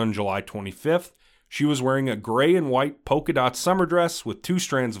called on July 25th, she was wearing a gray and white polka dot summer dress with 2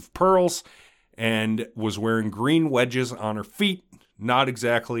 strands of pearls and was wearing green wedges on her feet. Not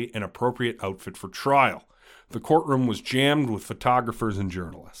exactly an appropriate outfit for trial. The courtroom was jammed with photographers and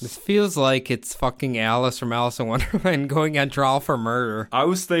journalists. This feels like it's fucking Alice from Alice in Wonderland going on trial for murder. I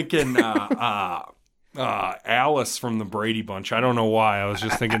was thinking Alice from the Brady Bunch. I don't know why. I was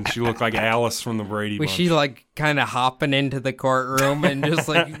just thinking she looked like Alice from the Brady Bunch. Was she like kind of hopping into the courtroom and just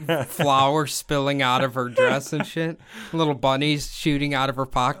like flowers spilling out of her dress and shit? Little bunnies shooting out of her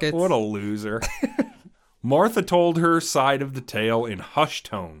pockets? What a loser. Martha told her side of the tale in hushed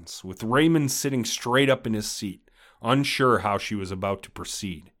tones, with Raymond sitting straight up in his seat, unsure how she was about to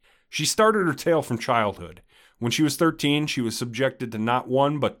proceed. She started her tale from childhood. When she was 13, she was subjected to not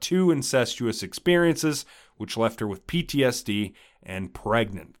 1 but 2 incestuous experiences, which left her with PTSD and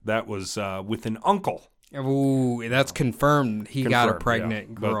pregnant. That was with an uncle. Ooh, that's confirmed. He got her pregnant.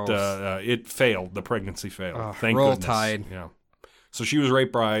 Yeah. Gross. But it failed. The pregnancy failed. Thank roll goodness. Tide. Yeah. So she was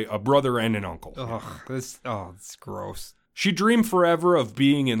raped by a brother and an uncle. It's gross. She dreamed forever of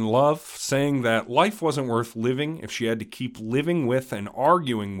being in love, saying that life wasn't worth living if she had to keep living with and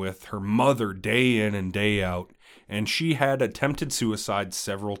arguing with her mother day in and day out, and she had attempted suicide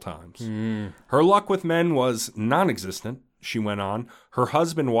several times. Her luck with men was non-existent, she went on. Her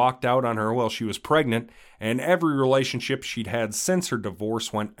husband walked out on her while she was pregnant, and every relationship she'd had since her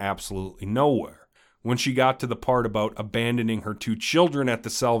divorce went absolutely nowhere. When she got to the part about abandoning her 2 children at the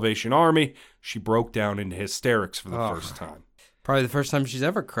Salvation Army, she broke down into hysterics for the first time. Probably the first time she's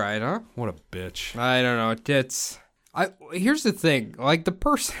ever cried, huh? What a bitch. I don't know. Here's the thing. Like, the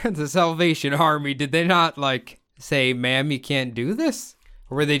person at the Salvation Army, did they not, like, say, ma'am, you can't do this?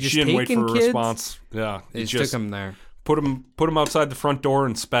 Or were they just taking kids? She didn't wait for a response. Yeah. They just took them there. Put them outside the front door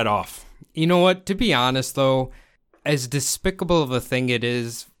and sped off. You know what? To be honest, though, as despicable of a thing it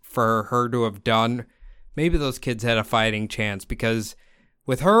is for her to have done, maybe those kids had a fighting chance, because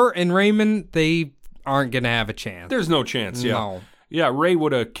with her and Raymond, they aren't going to have a chance. There's no chance, yeah. No. Yeah, Ray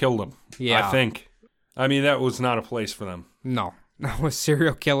would have killed him, yeah. I think. I mean, that was not a place for them. No. With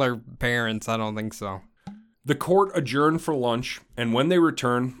serial killer parents, I don't think so. The court adjourned for lunch, and when they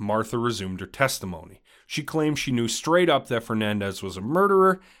returned, Martha resumed her testimony. She claimed she knew straight up that Fernandez was a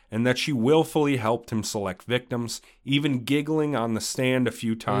murderer and that she willfully helped him select victims, even giggling on the stand a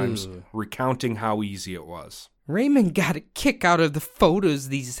few times, recounting how easy it was. Raymond got a kick out of the photos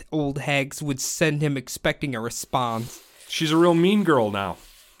these old hags would send him expecting a response. She's a real mean girl now.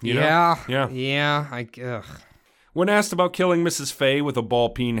 You know? Yeah. When asked about killing Mrs. Faye with a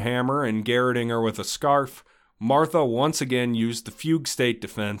ball-peen hammer and garroting her with a scarf, Martha once again used the fugue state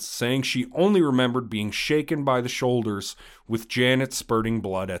defense, saying she only remembered being shaken by the shoulders with Janet spurting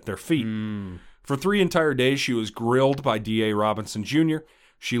blood at their feet. For 3 entire days, she was grilled by D.A. Robinson Jr.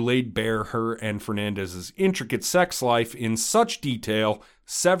 She laid bare her and Fernandez's intricate sex life in such detail,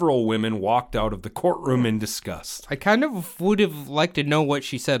 several women walked out of the courtroom in disgust. I kind of would have liked to know what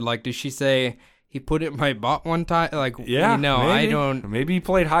she said. Like, did she say, he put it in my butt one time? Like, yeah, maybe. I don't. Maybe he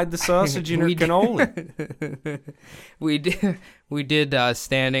played hide the sausage in her cannoli. we did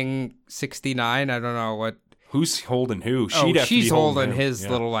Standing 69. I don't know what. Who's holding who? She's holding his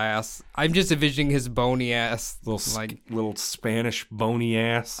little ass. I'm just envisioning his bony ass. Little Spanish bony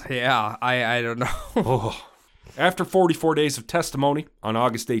ass. Yeah, I don't know. After 44 days of testimony, on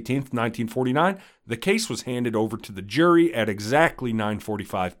August 18th, 1949, the case was handed over to the jury at exactly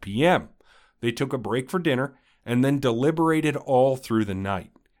 9:45 p.m. They took a break for dinner and then deliberated all through the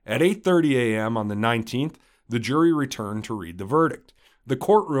night. At 8:30 a.m. on the 19th, the jury returned to read the verdict. The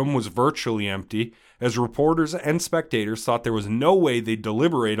courtroom was virtually empty, as reporters and spectators thought there was no way they'd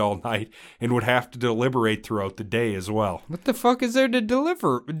deliberate all night and would have to deliberate throughout the day as well. What the fuck is there to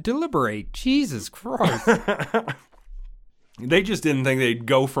deliberate? Jesus Christ. They just didn't think they'd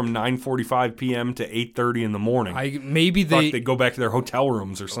go from 9:45 p.m. to 8:30 in the morning. They'd go back to their hotel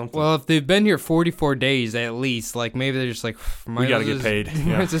rooms or something. Well, if they've been here 44 days at least, like maybe they're just like, we gotta get paid.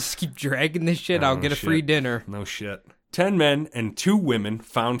 Might just keep dragging this shit. I'll get a free dinner. No shit. 10 men and 2 women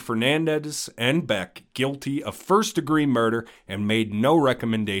found Fernandez and Beck guilty of first-degree murder and made no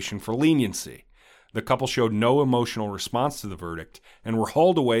recommendation for leniency. The couple showed no emotional response to the verdict and were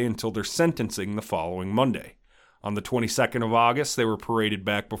hauled away until their sentencing the following Monday. On the 22nd of August, they were paraded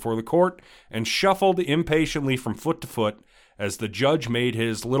back before the court and shuffled impatiently from foot to foot as the judge made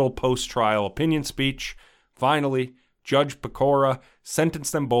his little post-trial opinion speech. Finally, Judge Pecora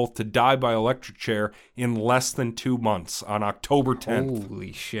sentenced them both to die by electric chair in less than 2 months on October 10th.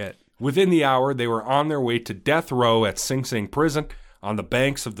 Holy shit. Within the hour, they were on their way to death row at Sing Sing Prison on the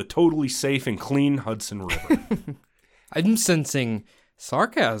banks of the totally safe and clean Hudson River. I'm sensing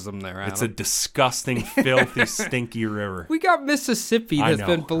sarcasm there, Adam. It's a disgusting, filthy, stinky river. We got Mississippi that's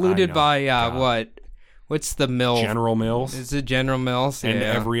been polluted by, what? What's the mill? General Mills. Is it General Mills? And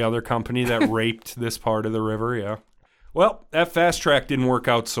every other company that raped this part of the river, yeah. Well, that fast track didn't work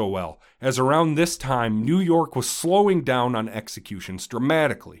out so well, as around this time, New York was slowing down on executions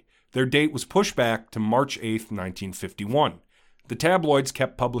dramatically. Their date was pushed back to March 8th, 1951. The tabloids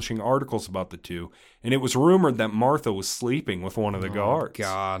kept publishing articles about the two, and it was rumored that Martha was sleeping with one of the guards.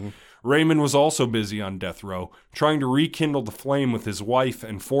 God. Raymond was also busy on death row, trying to rekindle the flame with his wife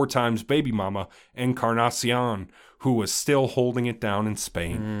and 4 times baby mama, Encarnacion, who was still holding it down in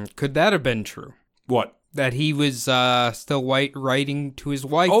Spain. Could that have been true? What? That he was still writing to his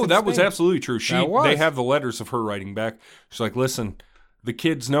wife? Oh, that was absolutely true. They have the letters of her writing back. She's like, listen, the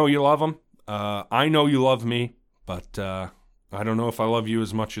kids know you love them. I know you love me, but I don't know if I love you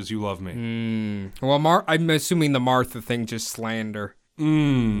as much as you love me. Well, I'm assuming the Martha thing just slander.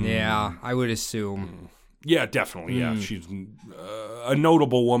 Yeah, I would assume. Yeah, definitely. Yeah, she's a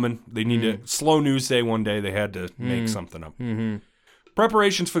notable woman. They need to slow news day one day. They had to make something up.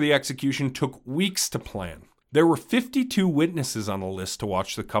 Preparations for the execution took weeks to plan. There were 52 witnesses on the list to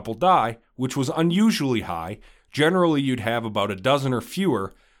watch the couple die, which was unusually high. Generally, you'd have about a dozen or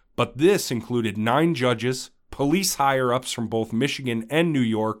fewer, but this included 9 judges, police higher-ups from both Michigan and New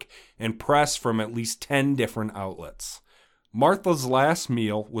York, and press from at least 10 different outlets. Martha's last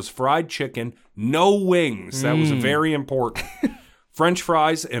meal was fried chicken, no wings. That was very important. French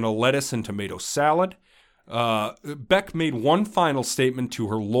fries and a lettuce and tomato salad. Beck made one final statement to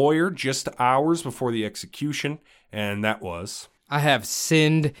her lawyer just hours before the execution, and that was, I have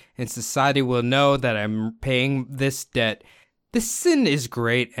sinned, and society will know that I'm paying this debt. The sin is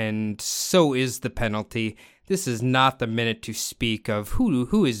great, and so is the penalty. This is not the minute to speak of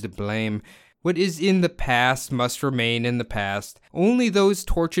who is to blame. What is in the past must remain in the past. Only those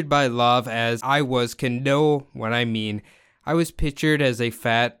tortured by love as I was can know what I mean. I was pictured as a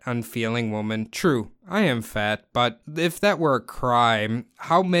fat, unfeeling woman. True, I am fat, but if that were a crime,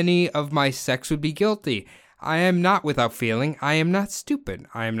 how many of my sex would be guilty? I am not without feeling. I am not stupid.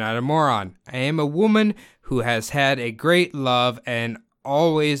 I am not a moron. I am a woman who has had a great love and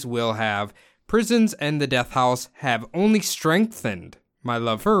always will have. Prisons and the death house have only strengthened my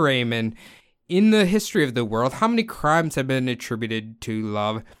love for Raymond. In the history of the world, how many crimes have been attributed to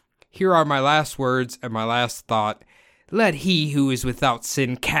love? Here are my last words and my last thought. Let he who is without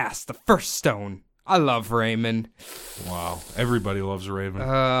sin cast the first stone. I love Raymond. wow, everybody loves Raymond.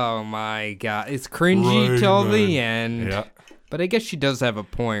 Oh my God. It's cringy till the end. Yeah. But I guess she does have a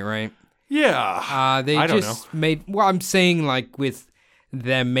point, right? Yeah. They I don't just made, well, I'm saying like with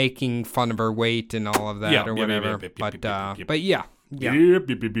them making fun of her weight and all of that Yeah, or yep, whatever. yep, yep, yep. But yeah. Yeah. Yep.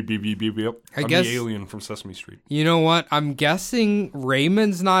 I'm guess- the alien from Sesame Street. You know what? I'm guessing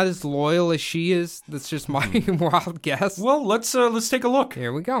Raymond's not as loyal as she is. That's just my wild guess. Well, let's take a look.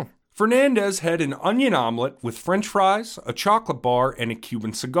 Here we go. Fernandez had an onion omelet with French fries, a chocolate bar, and a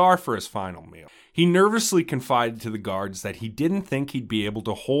Cuban cigar for his final meal. He nervously confided to the guards that he didn't think he'd be able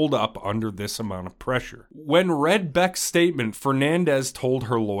to hold up under this amount of pressure. When read Beck's statement, Fernandez told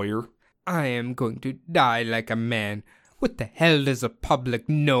her lawyer, I am going to die like a man. What the hell does the public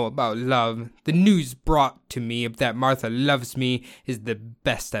know about love? The news brought to me of that Martha loves me is the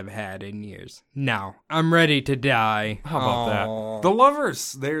best I've had in years. Now, I'm ready to die. how about that? The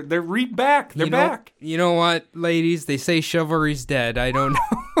lovers, they're back. They're back. You know what, ladies? They say chivalry's dead. I don't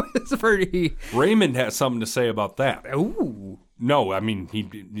know. It's pretty... Raymond has something to say about that. Ooh. No, I mean,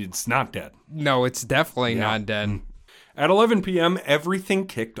 it's not dead. No, it's definitely not dead. At 11 p.m., everything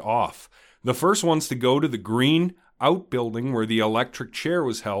kicked off. The first ones to go to the green outbuilding where the electric chair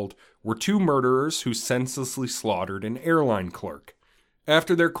was held were 2 murderers who senselessly slaughtered an airline clerk.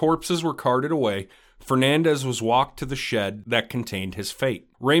 After their corpses were carted away, Fernandez was walked to the shed that contained his fate.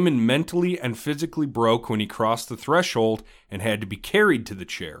 Raymond mentally and physically broke when he crossed the threshold and had to be carried to the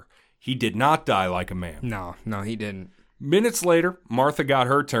chair. He did not die like a man. No, he didn't. Minutes later, Martha got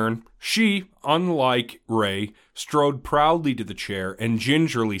her turn. She, unlike Ray, strode proudly to the chair and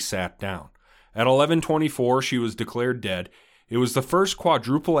gingerly sat down. At 11:24, she was declared dead. It was the first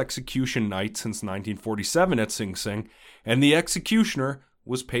quadruple execution night since 1947 at Sing Sing, and the executioner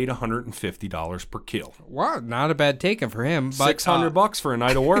was paid $150 per kill. Wow, not a bad taking for him. But, $600 for a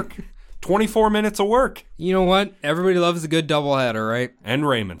night of work. 24 minutes of work. You know what? Everybody loves a good doubleheader, right? And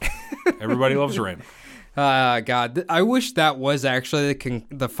Raymond. Everybody loves Raymond. God, I wish that was actually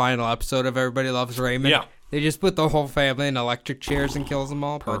the final episode of Everybody Loves Raymond. Yeah. They just put the whole family in electric chairs and kills them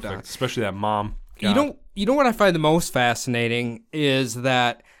all. Perfect. But, especially that mom. God. You know what I find the most fascinating is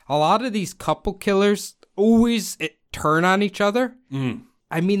that a lot of these couple killers always turn on each other. Mm.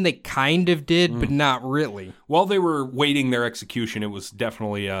 I mean, they kind of did, but not really. While they were waiting their execution, it was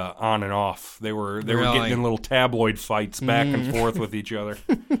definitely on and off. They were getting in little tabloid fights back and forth with each other.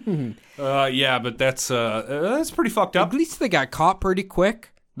 Yeah, but that's pretty fucked up. At least they got caught pretty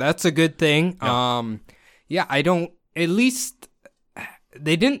quick. That's a good thing. Yeah. At least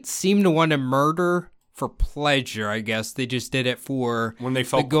they didn't seem to want to murder for pleasure, I guess. They just did it for when they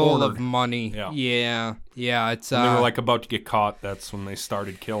felt the goal cornered. of money. Yeah. It's when they were like about to get caught, that's when they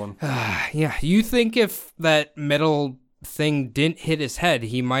started killing. Yeah, you think if that metal thing didn't hit his head,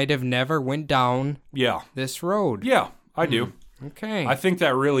 he might have never went down this road. Yeah, I do. Okay. I think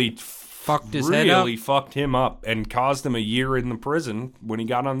that really fucked his head up. Really fucked him up and caused him a year in the prison when he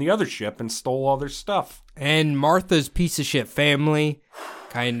got on the other ship and stole all their stuff. And Martha's piece of shit family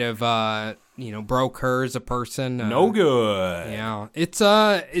kind of broke her as a person. No good. Yeah.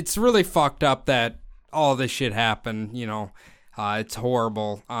 It's really fucked up that all this shit happened, it's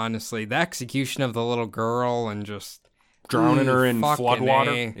horrible, honestly. The execution of the little girl and just drowning her in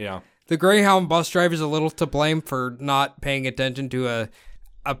floodwater. Yeah. The Greyhound bus driver's a little to blame for not paying attention to a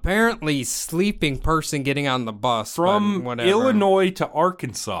apparently sleeping person getting on the bus. From Illinois to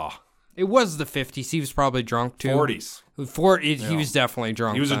Arkansas. It was the 50s. He was probably drunk, too. 40s. He was definitely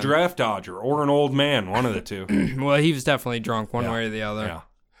drunk. He was a draft dodger or an old man, one of the two. Well, he was definitely drunk one way or the other. Yeah.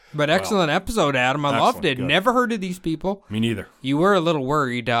 But excellent episode, Adam. I loved it. Good. Never heard of these people. Me neither. You were a little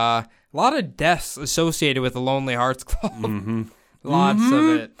worried. A lot of deaths associated with the Lonely Hearts Club. Mm-hmm. Lots of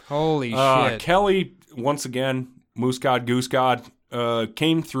it. Holy shit. Kelly, once again, Moose God, Goose God,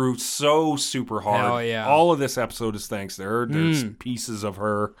 came through so super hard. Hell yeah. All of this episode is thanks to her. There's pieces of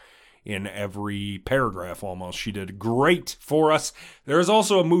her in every paragraph almost. She did great for us. There is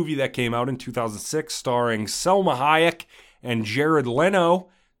also a movie that came out in 2006 starring Selma Hayek and Jared Leno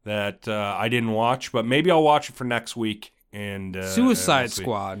that I didn't watch, but maybe I'll watch it for next week. And Suicide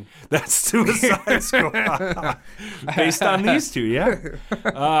Squad. That's Suicide Squad. Based on these two, yeah.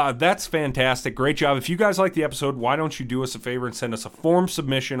 That's fantastic. Great job. If you guys like the episode, why don't you do us a favor and send us a form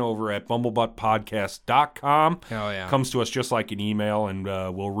submission over at bumblebuttpodcast.com. Hell yeah. Comes to us just like an email, and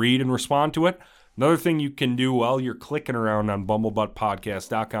we'll read and respond to it. Another thing you can do while you're clicking around on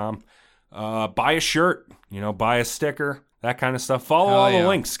bumblebuttpodcast.com, buy a shirt, buy a sticker, that kind of stuff. Follow all the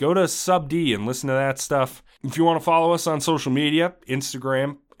links. Go to Sub D and listen to that stuff. If you want to follow us on social media,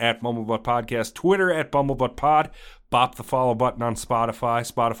 Instagram at Bumblebutt Podcast, Twitter at Bumblebutt Pod, bop the follow button on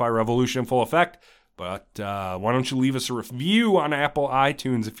Spotify Revolution in full effect. But why don't you leave us a review on Apple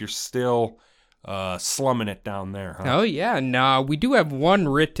iTunes if you're still slumming it down there? Huh? Oh, yeah. And we do have one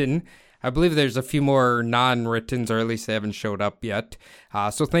written. I believe there's a few more non-writtens, or at least they haven't showed up yet.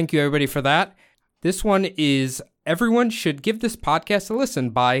 So thank you, everybody, for that. This one is Everyone Should Give This Podcast a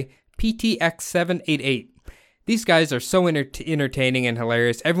Listen by PTX788. These guys are so entertaining and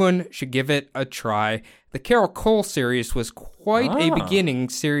hilarious. Everyone should give it a try. The Carol Cole series was quite a beginning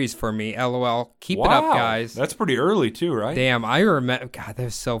series for me. LOL. Keep it up, guys. That's pretty early, too, right? Damn, I remember. God, that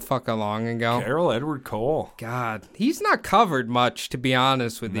was so fucking long ago. Carol Edward Cole. God, he's not covered much, to be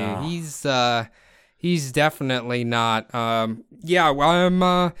honest with you. He's definitely not. Well,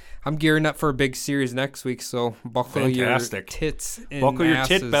 I'm gearing up for a big series next week, so buckle your tits and buckle your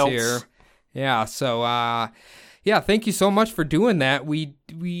tit belts here. Yeah, so thank you so much for doing that. We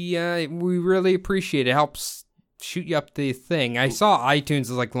really appreciate it. It helps shoot you up the thing. I saw iTunes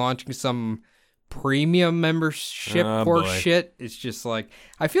is like launching some premium membership shit. It's just like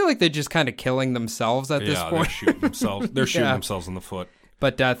I feel like they're just kind of killing themselves at this point. They're shooting themselves. They're shooting themselves in the foot.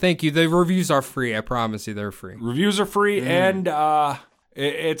 But thank you. The reviews are free. I promise you, they're free. Reviews are free, and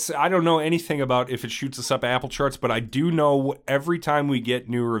it's I don't know anything about if it shoots us up Apple charts, but I do know every time we get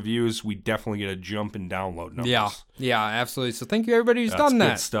new reviews, we definitely get a jump in download numbers. Yeah, absolutely. So thank you, everybody who's done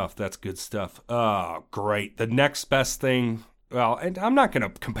that. That's good stuff. Great. The next best thing, well, and I'm not going to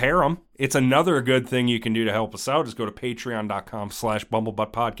compare them. It's another good thing you can do to help us out is go to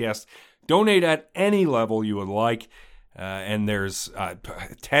patreon.com/bumblebuttpodcast. Donate at any level you would like. And there's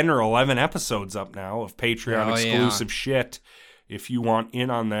 10 or 11 episodes up now of Patreon exclusive shit. if you want in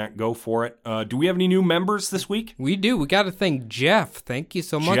on that, go for it. Do we have any new members this week? We do. We got to thank Jeff. Thank you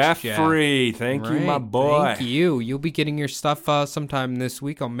so much, Jeff. Jeffrey. Thank you, my boy. Thank you. You'll be getting your stuff sometime this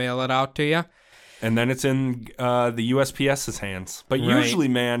week. I'll mail it out to you. And then it's in the USPS's hands. But usually,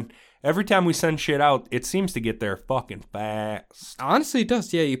 man, every time we send shit out, it seems to get there fucking fast. Honestly, it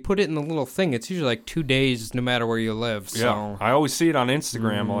does. Yeah, you put it in the little thing. It's usually like 2 days no matter where you live. So. Yeah, I always see it on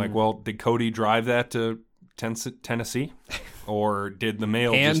Instagram. I'm like, well, did Cody drive that to Tennessee? Or did the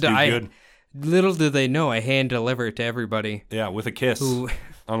mail just do good? Little do they know, I hand deliver it to everybody. Yeah, with a kiss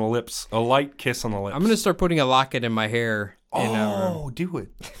on the lips. A light kiss on the lips. I'm going to start putting a locket in my hair. Do it.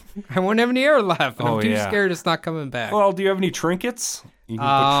 I won't have any hair left, and I'm too scared it's not coming back. Well, do you have any trinkets? You can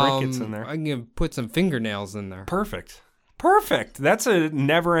put trinkets in there. I can put some fingernails in there. Perfect. That's a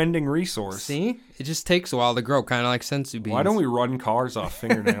never-ending resource. See? It just takes a while to grow, kind of like sensu beans. Why don't we run cars off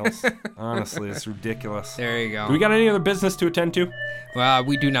fingernails? Honestly, it's ridiculous. There you go. Do we got any other business to attend to? Well,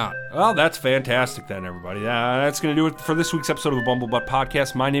 we do not. Well, that's fantastic then, everybody. That's going to do it for this week's episode of the Bumblebutt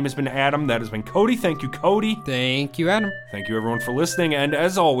Podcast. My name has been Adam. That has been Cody. Thank you, Cody. Thank you, Adam. Thank you, everyone, for listening. And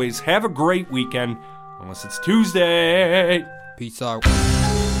as always, have a great weekend, unless it's Tuesday. Peace out.